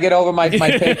 Did I get over my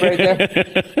tape right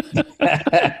there?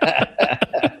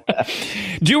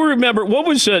 Do you remember, what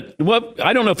was it?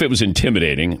 I don't know if it was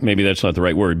intimidating. Maybe that's not the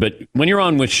right word. But when you're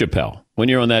on with Chappelle, when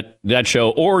you're on that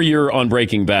show, or you're on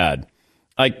Breaking Bad,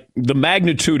 like the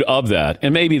magnitude of that,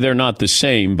 and maybe they're not the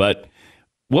same, but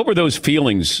what were those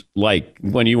feelings like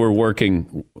when you were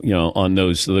working, on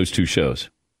those two shows?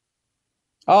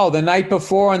 Oh, the night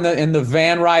before in the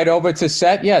van ride over to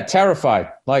set, yeah,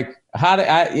 terrified. Like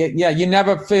you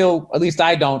never feel, at least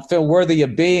I don't feel worthy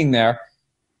of being there,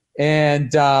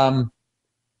 and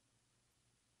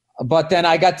but then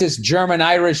I got this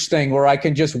German-Irish thing where I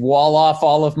can just wall off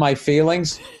all of my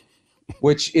feelings,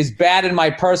 which is bad in my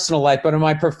personal life, but in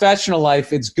my professional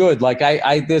life, it's good. Like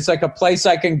there's like a place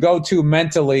I can go to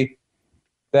mentally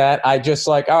that I just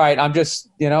like, all right, I'm just,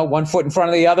 one foot in front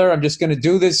of the other. I'm just going to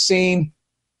do this scene.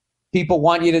 People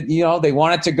want you to, they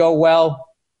want it to go well.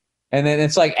 And then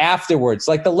it's like afterwards,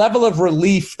 like the level of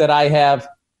relief that I have,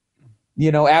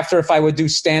 after if I would do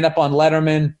stand up on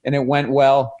Letterman and it went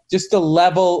well, just the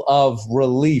level of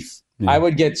relief. Yeah. I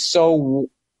would get so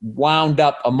wound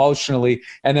up emotionally.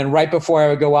 And then right before I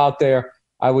would go out there,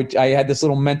 I had this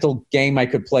little mental game I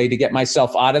could play to get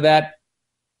myself out of that.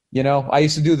 I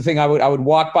used to do the thing. I would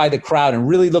walk by the crowd and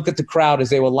really look at the crowd as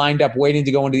they were lined up waiting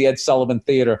to go into the Ed Sullivan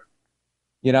Theater.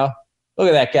 Look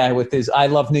at that guy with his I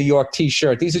Love New York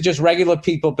t-shirt. These are just regular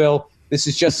people, Bill. This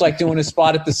is just like doing a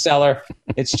spot at the Cellar.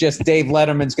 It's just Dave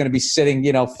Letterman's going to be sitting,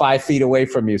 5 feet away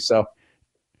from you. So,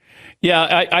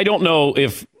 yeah, I don't know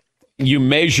if you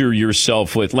measure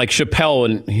yourself with like Chappelle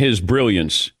and his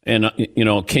brilliance, and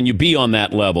can you be on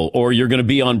that level, or you're going to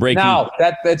be on Breaking? No,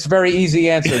 that's very easy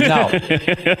answer. No,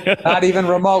 not even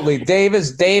remotely. Dave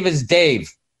is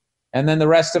Dave, and then the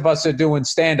rest of us are doing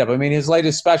stand up. I mean, his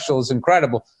latest special is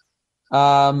incredible.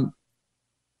 Yeah,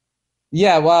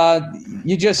 well,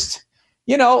 you just,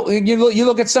 you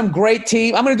look at some great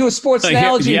team. I'm going to do a sports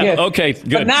analogy here. Okay,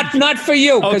 good. But not for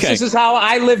you, because this is how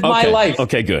I live my life.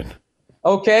 Okay, good.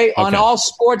 Okay, on all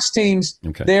sports teams,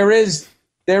 there is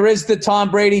the Tom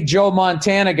Brady, Joe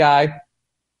Montana guy,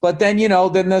 but then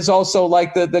then there's also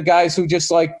like the guys who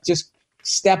just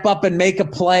step up and make a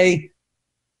play.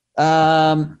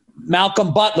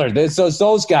 Malcolm Butler, there's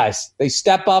those guys. They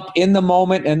step up in the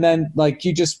moment, and then like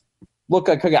you just look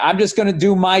like, okay, I'm just going to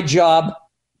do my job.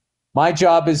 My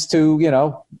job is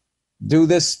to do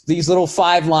these little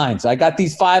 5 lines. I got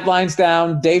these 5 lines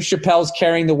down. Dave Chappelle's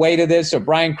carrying the weight of this, or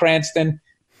Bryan Cranston.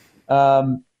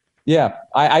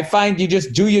 I find you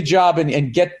just do your job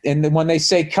and get. And then when they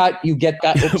say cut, you get.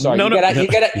 Oops, sorry,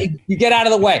 you get out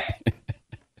of the way.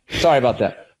 Sorry about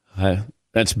that.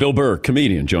 That's Bill Burr,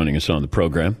 comedian, joining us on the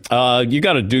program. You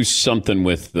got to do something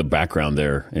with the background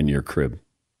there in your crib.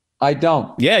 I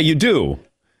don't. Yeah, you do.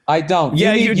 I don't.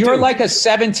 Yeah, you're like a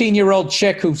 17-year-old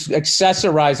chick who's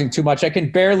accessorizing too much. I can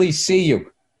barely see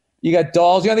you. You got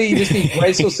dolls. You just need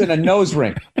bracelets and a nose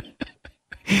ring.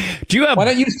 Why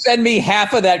don't you send me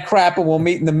half of that crap and we'll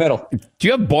meet in the middle? Do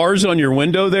you have bars on your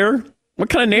window there? What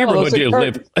kind of neighborhood do you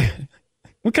live?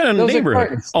 What kind of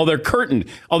neighborhood? Oh, they're curtained.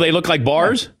 Oh, they look like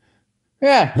bars?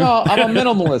 Yeah, no, I'm a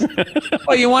minimalist.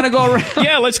 Oh, you want to go around?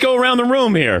 Yeah, let's go around the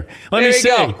room here. Let me see.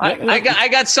 Go. I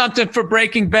got something for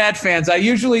Breaking Bad fans. I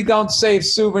usually don't save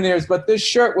souvenirs, but this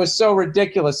shirt was so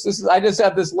ridiculous. I just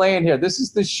have this laying here. This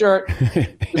is the shirt,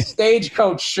 the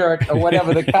stagecoach shirt or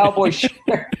whatever, the cowboy shirt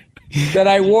that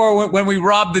I wore when we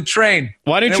robbed the train.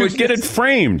 Why didn't you get it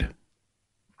framed?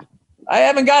 I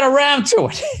haven't got around to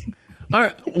it. All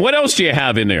right. What else do you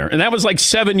have in there? And that was like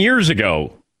 7 years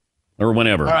ago or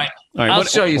whenever. All right. I'll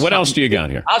show you. What else do you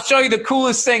got here? I'll show you the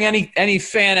coolest thing any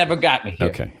fan ever got me here.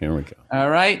 Okay, here we go. All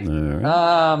right.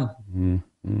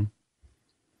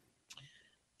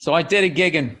 So I did a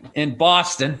gig in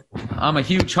Boston. I'm a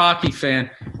huge hockey fan.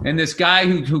 And this guy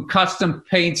who custom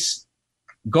paints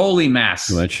goalie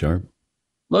masks. Oh, that's sharp.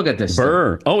 Look at this.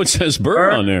 Burr. Thing. Oh, it says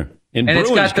Burr on there. In and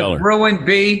Bruins it's got color. The Bruin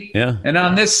B. Yeah. And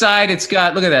on this side, look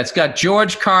at that. It's got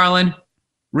George Carlin,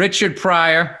 Richard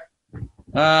Pryor.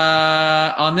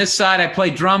 On this side, I play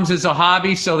drums as a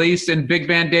hobby. So they used to, in big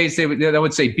band days, they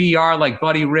would say BR, like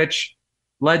Buddy Rich,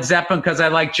 Led Zeppelin, because I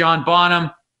like John Bonham,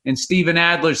 and Steven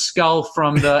Adler's skull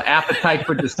from the Appetite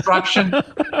for Destruction.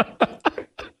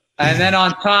 And then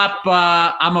on top,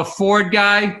 I'm a Ford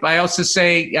guy. I also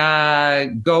say,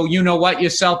 go you know what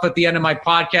yourself at the end of my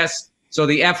podcast. So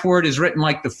the F word is written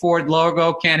like the Ford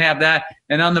logo. Can't have that.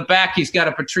 And on the back, he's got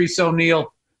a Patrice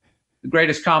O'Neill, the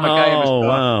greatest comic I ever saw. Oh,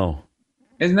 wow.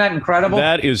 Isn't that incredible?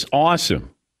 That is awesome.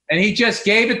 And he just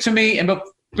gave it to me, and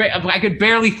I could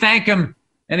barely thank him,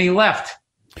 and he left.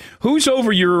 Who's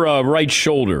over your right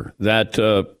shoulder? That's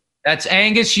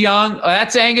Angus Young.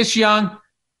 That's Angus Young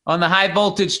on the High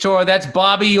Voltage tour. That's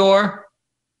Bobby Orr.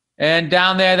 And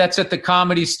down there, that's at the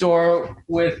Comedy Store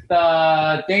with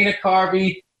Dana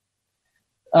Carvey,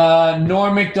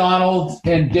 Norm Macdonald,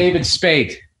 and David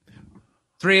Spade.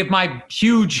 3 of my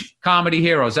huge comedy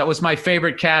heroes. That was my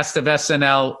favorite cast of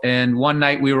SNL. And one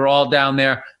night we were all down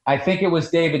there. I think it was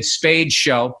David Spade's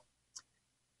show.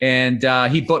 And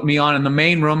he put me on in the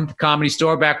main room, the Comedy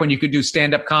Store, back when you could do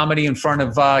stand-up comedy in front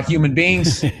of human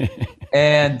beings.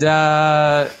 And,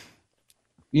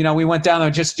 we went down there.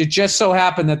 It just so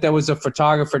happened that there was a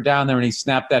photographer down there, and he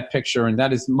snapped that picture. And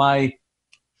that is my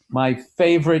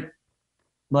favorite,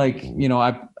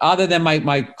 other than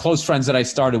my close friends that I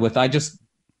started with,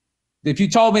 if you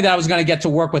told me that I was going to get to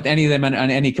work with any of them in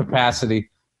any capacity,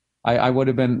 I would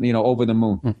have been, over the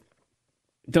moon.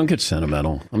 Don't get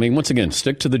sentimental. I mean, once again,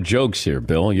 stick to the jokes here,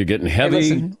 Bill. You're getting heavy. Hey,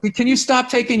 listen, can you stop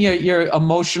taking your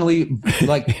emotionally,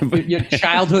 your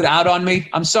childhood out on me?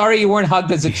 I'm sorry you weren't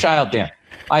hugged as a child, Dan.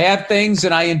 I have things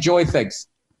and I enjoy things.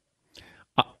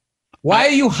 Why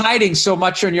are you hiding so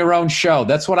much on your own show?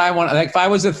 That's what I want. Like, if I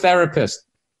was a therapist,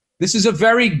 this is a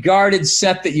very guarded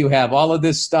set that you have, all of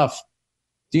this stuff.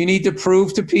 Do you need to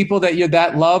prove to people that you're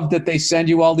that loved that they send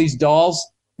you all these dolls?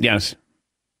 Yes.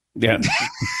 Yeah.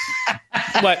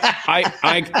 But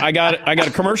I got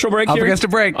a commercial break here.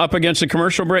 Up against a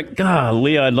commercial break.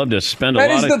 Golly, I'd love to spend a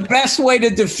lot of... That is the best way to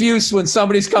diffuse when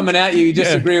somebody's coming at you. You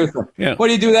disagree with them. Yeah. What,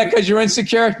 do you do that because you're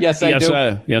insecure? Yes, I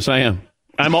do. Yes, I am.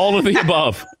 I'm all of the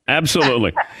above.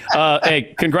 Absolutely.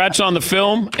 Hey, congrats on the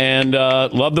film, and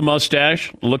love the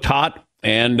mustache. Looked hot.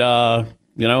 And,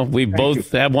 we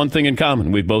both have one thing in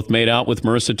common. We both made out with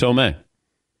Marissa Tomei.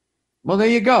 Well, there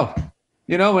you go.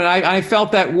 And I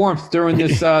felt that warmth during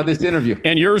this interview.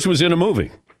 And yours was in a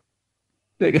movie.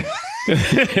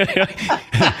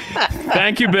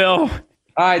 Thank you, Bill.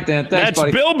 All right, Dan. Thanks, That's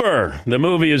buddy. Bill Burr. The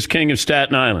movie is King of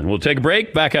Staten Island. We'll take a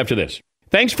break. Back after this.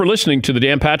 Thanks for listening to the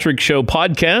Dan Patrick Show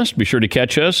podcast. Be sure to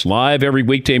catch us live every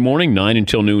weekday morning, 9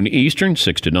 until noon Eastern,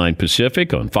 6 to 9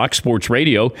 Pacific on Fox Sports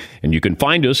Radio. And you can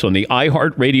find us on the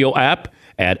iHeartRadio app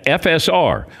at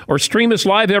FSR or stream us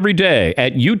live every day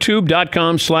at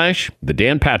youtube.com/The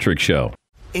Dan Patrick Show.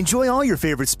 Enjoy all your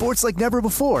favorite sports like never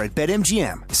before at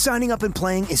BetMGM. Signing up and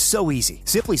playing is so easy.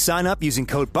 Simply sign up using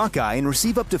code Buckeye and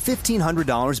receive up to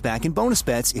 $1,500 back in bonus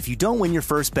bets if you don't win your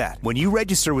first bet. When you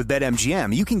register with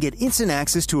BetMGM, you can get instant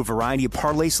access to a variety of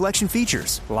parlay selection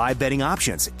features, live betting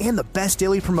options, and the best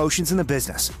daily promotions in the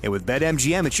business. And with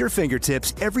BetMGM at your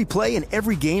fingertips, every play and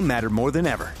every game matter more than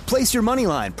ever. Place your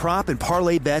moneyline, prop, and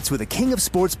parlay bets with the king of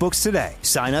sportsbooks today.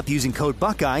 Sign up using code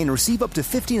Buckeye and receive up to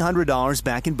 $1,500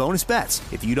 back in bonus bets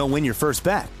if you don't win your first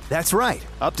bet. That's right,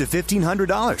 up to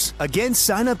 $1,500. Again,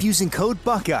 sign up using code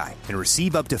Buckeye and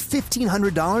receive up to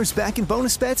 $1,500 back in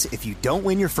bonus bets if you don't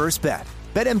win your first bet.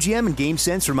 BetMGM and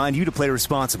GameSense remind you to play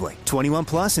responsibly. 21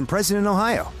 plus and present in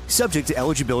Ohio. Subject to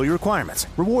eligibility requirements.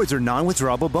 Rewards are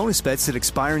non-withdrawable bonus bets that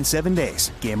expire in 7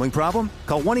 days. Gambling problem?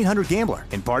 Call 1-800-GAMBLER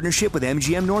in partnership with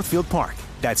MGM Northfield Park.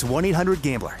 That's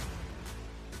 1-800-GAMBLER.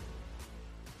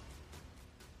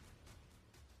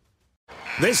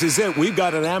 This is it. We've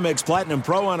got an Amex Platinum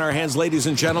Pro on our hands, ladies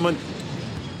and gentlemen.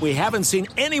 We haven't seen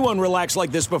anyone relax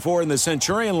like this before in the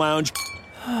Centurion Lounge.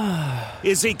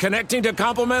 Is he connecting to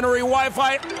complimentary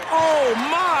Wi-Fi? Oh,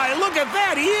 my. Look at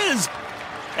that. He is.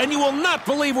 And you will not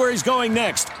believe where he's going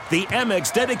next. The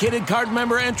Amex dedicated card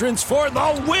member entrance for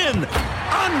the win.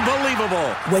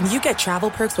 Unbelievable. When you get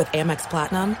travel perks with Amex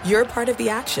Platinum, you're part of the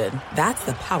action. That's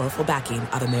the powerful backing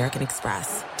of American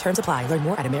Express. Terms apply. Learn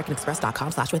more at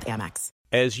americanexpress.com/withAmex.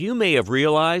 As you may have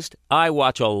realized, I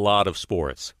watch a lot of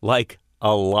sports. Like,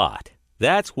 a lot.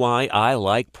 That's why I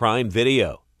like Prime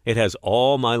Video. It has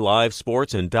all my live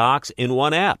sports and docs in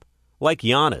one app. Like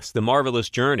Giannis, The Marvelous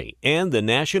Journey, and the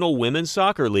National Women's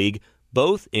Soccer League,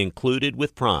 both included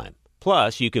with Prime.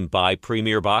 Plus, you can buy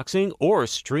Premier Boxing or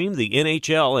stream the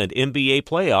NHL and NBA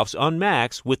playoffs on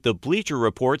Max with the Bleacher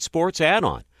Report Sports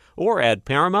add-on, or add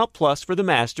Paramount Plus for the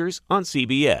Masters on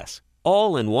CBS.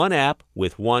 All in one app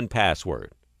with one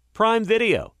password. Prime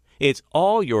Video. It's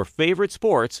all your favorite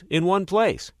sports in one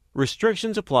place.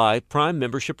 Restrictions apply. Prime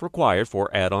membership required for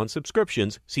add-on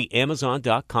subscriptions. See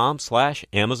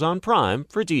Amazon.com/Amazon Prime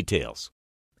for details.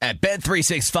 At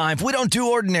Bet365, we don't do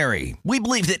ordinary. We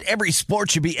believe that every sport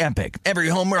should be epic. Every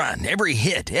home run, every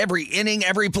hit, every inning,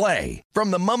 every play. From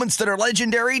the moments that are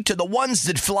legendary to the ones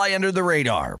that fly under the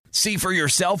radar. See for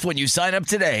yourself when you sign up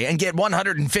today and get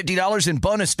 $150 in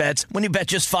bonus bets when you bet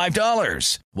just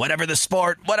 $5. Whatever the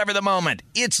sport, whatever the moment,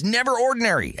 it's never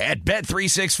ordinary at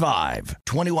Bet365.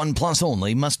 21 plus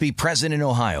only. Must be present in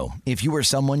Ohio. If you or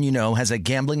someone you know has a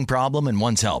gambling problem and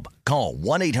wants help, call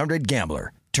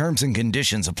 1-800-GAMBLER. Terms and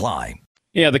conditions apply.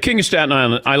 Yeah, The King of Staten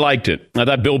Island, I liked it. I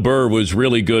thought Bill Burr was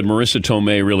really good. Marissa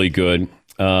Tomei, really good.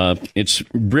 It's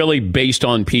really based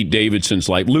on Pete Davidson's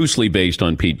life, loosely based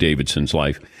on Pete Davidson's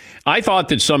life. I thought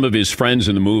that some of his friends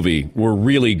in the movie were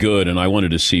really good, and I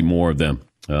wanted to see more of them.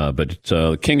 But it's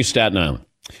King of Staten Island.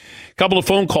 A couple of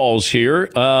phone calls here.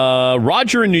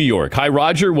 Roger in New York. Hi,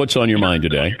 Roger. What's on your mind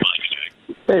today?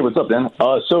 Hey, what's up, Dan?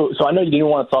 So I know you didn't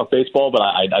want to talk baseball, but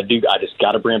I just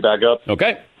got to bring it back up.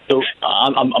 Okay. So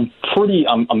I'm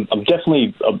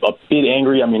definitely a bit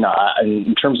angry. I mean,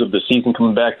 in terms of the season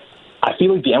coming back, I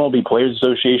feel like the MLB Players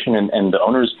Association and the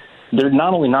owners, they're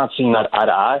not only not seeing that eye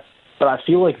to eye, but I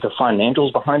feel like the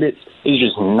financials behind it is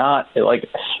just not like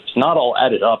it's not all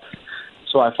added up.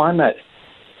 So I find that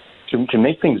to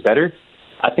make things better,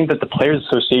 I think that the Players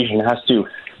Association has to.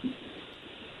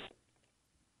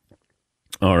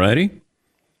 All righty.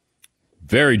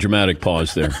 Very dramatic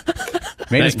pause there.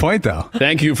 Made his point, though.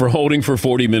 Thank you for holding for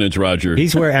 40 minutes, Roger.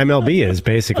 He's where MLB is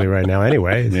basically right now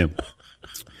anyway. Yeah.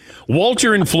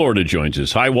 Walter in Florida joins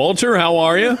us. Hi, Walter. How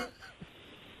are you?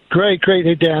 Great.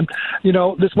 Hey, Dan. You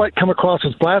know, this might come across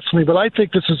as blasphemy, but I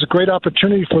think this is a great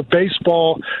opportunity for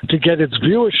baseball to get its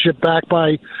viewership back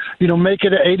by, make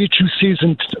it an 82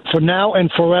 season for now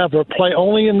and forever. Play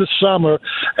only in the summer.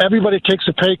 Everybody takes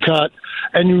a pay cut,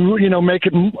 and you make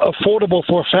it affordable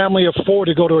for a family of four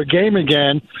to go to a game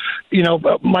again.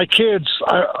 My kids,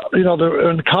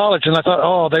 they're in college, and I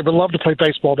thought, they would love to play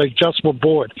baseball. They just were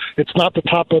bored. It's not the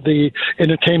top of the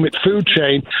entertainment food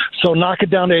chain, so knock it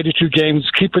down to 82 games.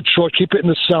 Keep it short. Keep it in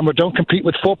the summer. Don't compete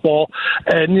with football.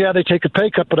 And they take a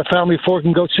pay cut, but a family of four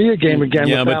can go see a game again.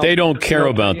 Yeah, but they don't care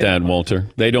about that, Walter.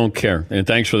 They don't care. And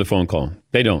thanks for the phone call.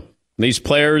 They don't. These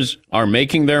players are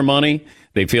making their money.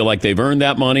 They feel like they've earned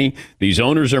that money. These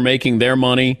owners are making their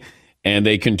money, and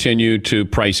they continue to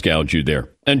price gouge you there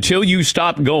until you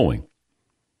stop going.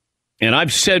 And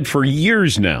I've said for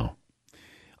years now,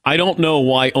 I don't know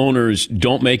why owners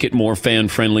don't make it more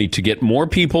fan-friendly to get more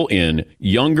people in,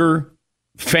 younger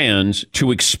fans,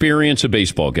 to experience a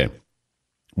baseball game.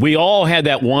 We all had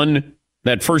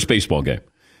that first baseball game,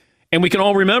 and we can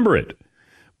all remember it.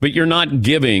 But you're not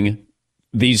giving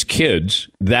these kids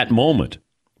that moment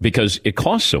because it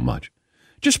costs so much.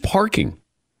 Just parking.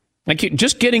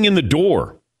 Just getting in the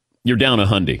door, you're down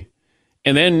 $100.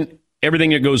 And then everything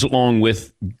that goes along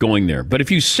with going there. But if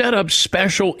you set up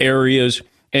special areas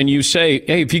and you say,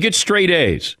 hey, if you get straight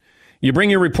A's, you bring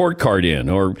your report card in,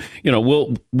 or,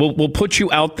 we'll put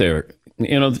you out there.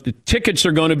 The tickets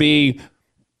are going to be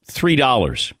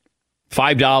 $3,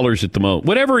 $5 at the most.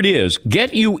 Whatever it is,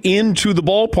 get you into the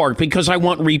ballpark because I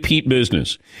want repeat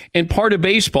business. And part of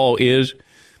baseball is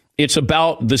it's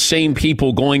about the same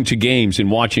people going to games and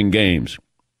watching games.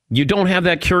 You don't have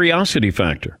that curiosity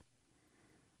factor.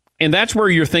 And that's where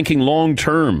you're thinking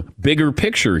long-term, bigger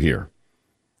picture here.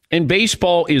 And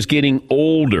baseball is getting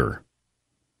older.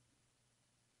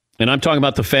 And I'm talking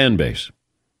about the fan base.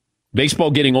 Baseball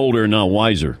getting older and not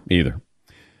wiser either.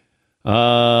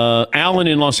 Alan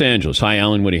in Los Angeles. Hi,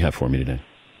 Alan. What do you have for me today?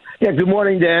 Yeah, good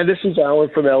morning, Dan. This is Alan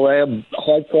from L.A. I'm a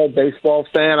hardcore baseball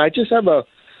fan. I just have a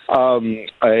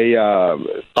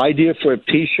idea for a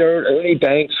T-shirt. Ernie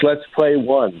Banks, let's play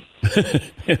one.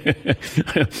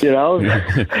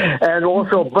 And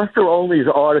also Buster Olney's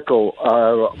article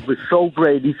was so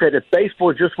great. He said if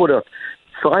baseball just would have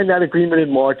signed that agreement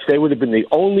in March, they would have been the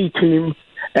only team,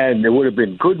 and there would have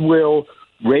been goodwill,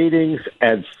 ratings,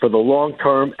 and for the long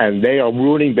term. And they are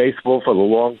ruining baseball for the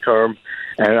long term.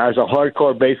 And as a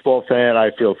hardcore baseball fan,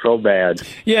 I feel so bad.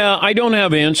 Yeah, I don't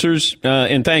have answers.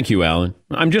 And thank you, Alan.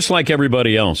 I'm just like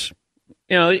everybody else.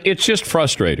 It's just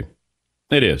frustrating.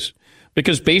 It is.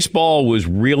 Because baseball was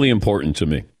really important to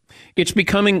me. It's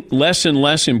becoming less and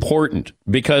less important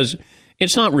because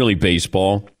it's not really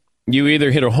baseball. You either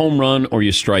hit a home run or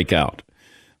you strike out.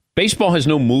 Baseball has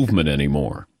no movement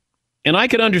anymore. And I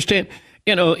could understand,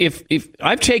 if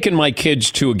I've taken my kids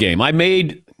to a game, I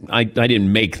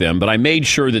didn't make them, but I made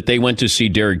sure that they went to see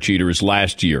Derek Jeter's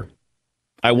last year.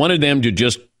 I wanted them to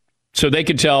just, so they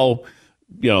could tell,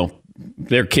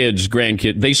 their kids,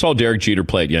 grandkids, they saw Derek Jeter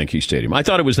play at Yankee Stadium. I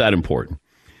thought it was that important.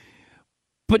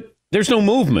 But there's no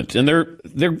movement, and they're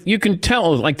you can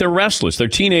tell, like, they're restless. They're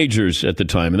teenagers at the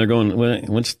time, and they're going,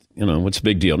 what's the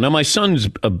big deal? Now, my son's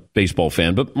a baseball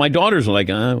fan, but my daughter's like,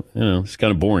 it's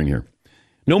kind of boring here.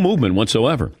 No movement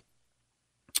whatsoever.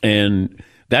 And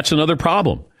that's another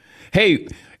problem. Hey,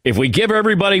 if we give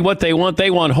everybody what they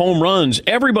want home runs,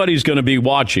 everybody's going to be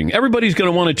watching. Everybody's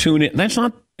going to want to tune in. That's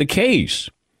not the case.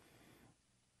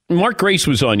 Mark Grace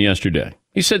was on yesterday.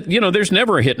 He said, there's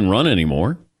never a hit and run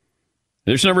anymore.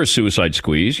 There's never a suicide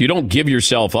squeeze. You don't give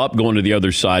yourself up going to the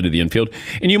other side of the infield.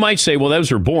 And you might say, well,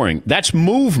 those are boring. That's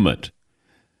movement.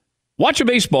 Watch a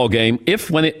baseball game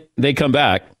when they come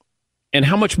back and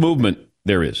how much movement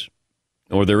there is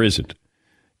or there isn't.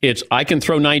 It's, I can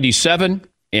throw 97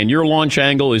 and your launch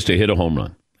angle is to hit a home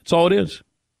run. That's all it is.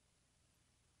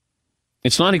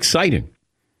 It's not exciting.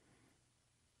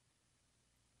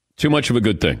 Too much of a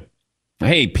good thing.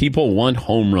 Hey, people want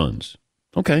home runs.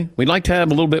 Okay, we'd like to have a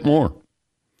little bit more.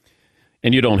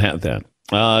 And you don't have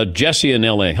that. Jesse in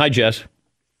L.A. Hi, Jess.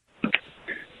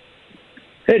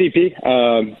 Hey, DP.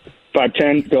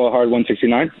 5'10", Bill Hard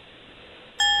 169.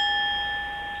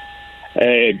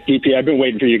 Hey, DP, I've been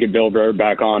waiting for you to get Bill Burr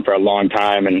back on for a long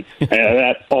time, and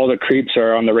that all the creeps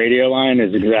are on the radio line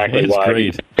is exactly why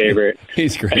he's my favorite.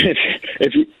 He's great.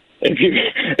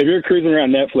 If you're cruising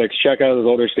around Netflix, check out his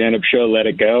older stand-up show, Let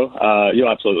It Go. You'll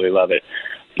absolutely love it.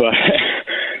 But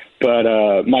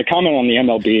my comment on the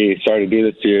MLB, sorry to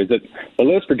do this to you, is that the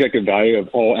lowest projected value of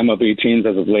all MLB teams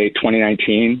as of late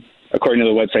 2019, according to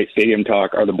the website Stadium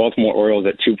Talk, are the Baltimore Orioles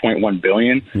at $2.1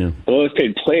 billion. Yeah. The lowest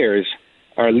paid players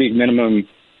are league minimum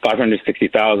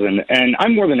 $560,000. And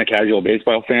I'm more than a casual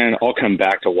baseball fan. I'll come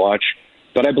back to watch.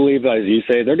 But I believe, as you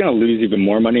say, they're going to lose even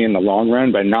more money in the long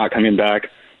run by not coming back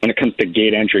when it comes to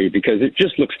gate entry, because it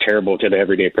just looks terrible to the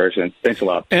everyday person. Thanks a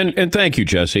lot. And thank you,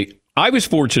 Jesse. I was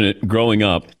fortunate growing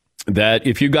up that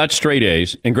if you got straight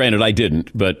A's, and granted I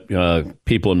didn't, but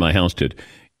people in my house did,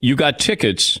 you got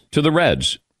tickets to the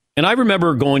Reds. And I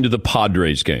remember going to the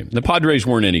Padres game. The Padres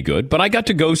weren't any good, but I got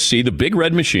to go see the Big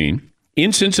Red Machine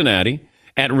in Cincinnati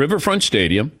at Riverfront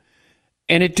Stadium,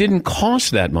 and it didn't cost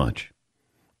that much.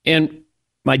 And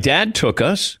my dad took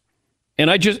us, and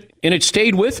it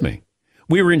stayed with me.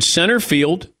 We were in center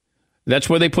field. That's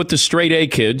where they put the straight A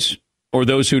kids or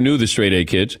those who knew the straight A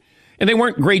kids. And they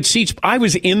weren't great seats. I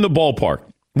was in the ballpark.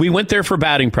 We went there for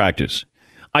batting practice.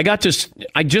 I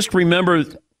just remember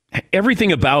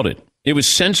everything about it. It was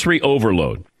sensory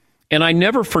overload. And I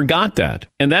never forgot that.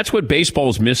 And that's what baseball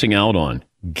is missing out on.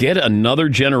 Get another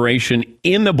generation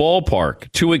in the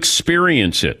ballpark to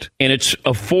experience it. And it's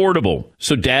affordable,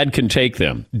 so Dad can take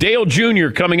them. Dale Jr.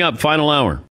 coming up, final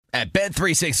hour. At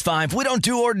Bet365, we don't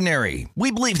do ordinary. We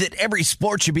believe that every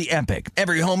sport should be epic.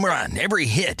 Every home run, every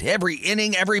hit, every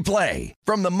inning, every play.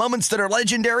 From the moments that are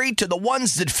legendary to the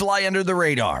ones that fly under the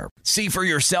radar. See for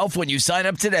yourself when you sign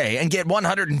up today and get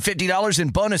 $150 in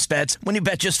bonus bets when you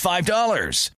bet just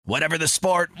 $5. Whatever the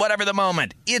sport, whatever the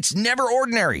moment, it's never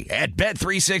ordinary at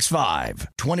Bet365.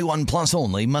 21 plus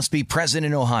only. Must be present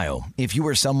in Ohio. If you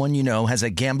or someone you know has a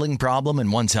gambling problem and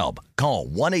wants help, call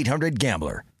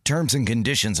 1-800-GAMBLER. Terms and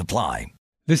conditions apply.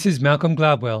 This is Malcolm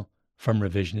Gladwell from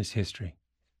Revisionist History.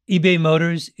 eBay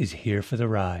Motors is here for the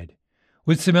ride.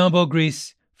 With some elbow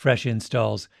grease, fresh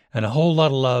installs, and a whole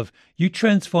lot of love, you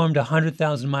transformed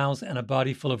 100,000 miles and a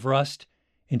body full of rust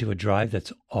into a drive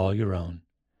that's all your own.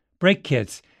 Brake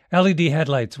kits, LED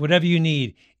headlights, whatever you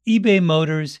need, eBay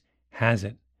Motors has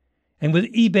it. And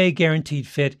with eBay Guaranteed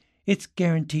Fit, it's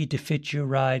guaranteed to fit your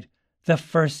ride the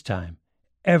first time,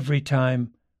 every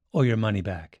time, or your money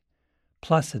back.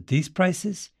 Plus, at these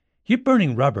prices, you're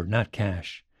burning rubber, not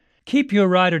cash. Keep your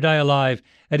ride or die alive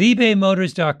at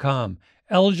ebaymotors.com.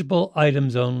 Eligible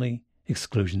items only.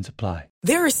 Exclusions apply.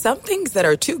 There are some things that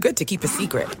are too good to keep a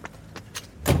secret.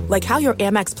 Like how your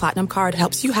Amex Platinum card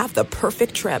helps you have the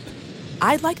perfect trip.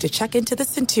 I'd like to check into the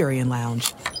Centurion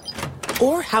Lounge.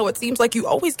 Or how it seems like you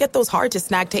always get those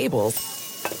hard-to-snag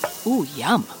tables. Ooh,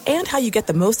 yum. And how you get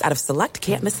the most out of select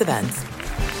can't-miss events.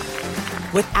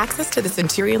 With access to the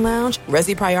Centurion Lounge,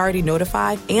 Resi Priority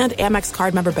Notify, and Amex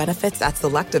card member benefits at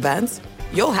select events,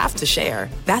 you'll have to share.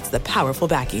 That's the powerful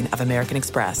backing of American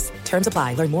Express. Terms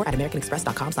apply. Learn more at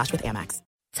americanexpress.com/withAmex.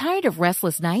 Tired of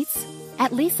restless nights?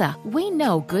 At Leesa, we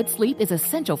know good sleep is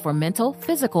essential for mental,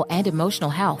 physical, and emotional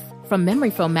health. From memory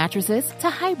foam mattresses to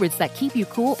hybrids that keep you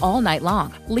cool all night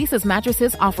long, Leesa's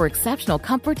mattresses offer exceptional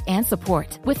comfort and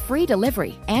support with free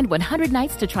delivery and 100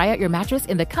 nights to try out your mattress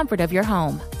in the comfort of your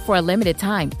home. For a limited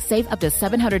time, save up to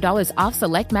 $700 off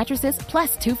select mattresses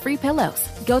plus 2 free pillows.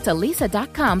 Go to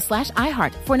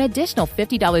leesa.com/iHeart for an additional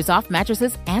 $50 off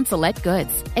mattresses and select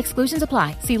goods. Exclusions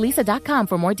apply. See leesa.com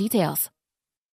for more details.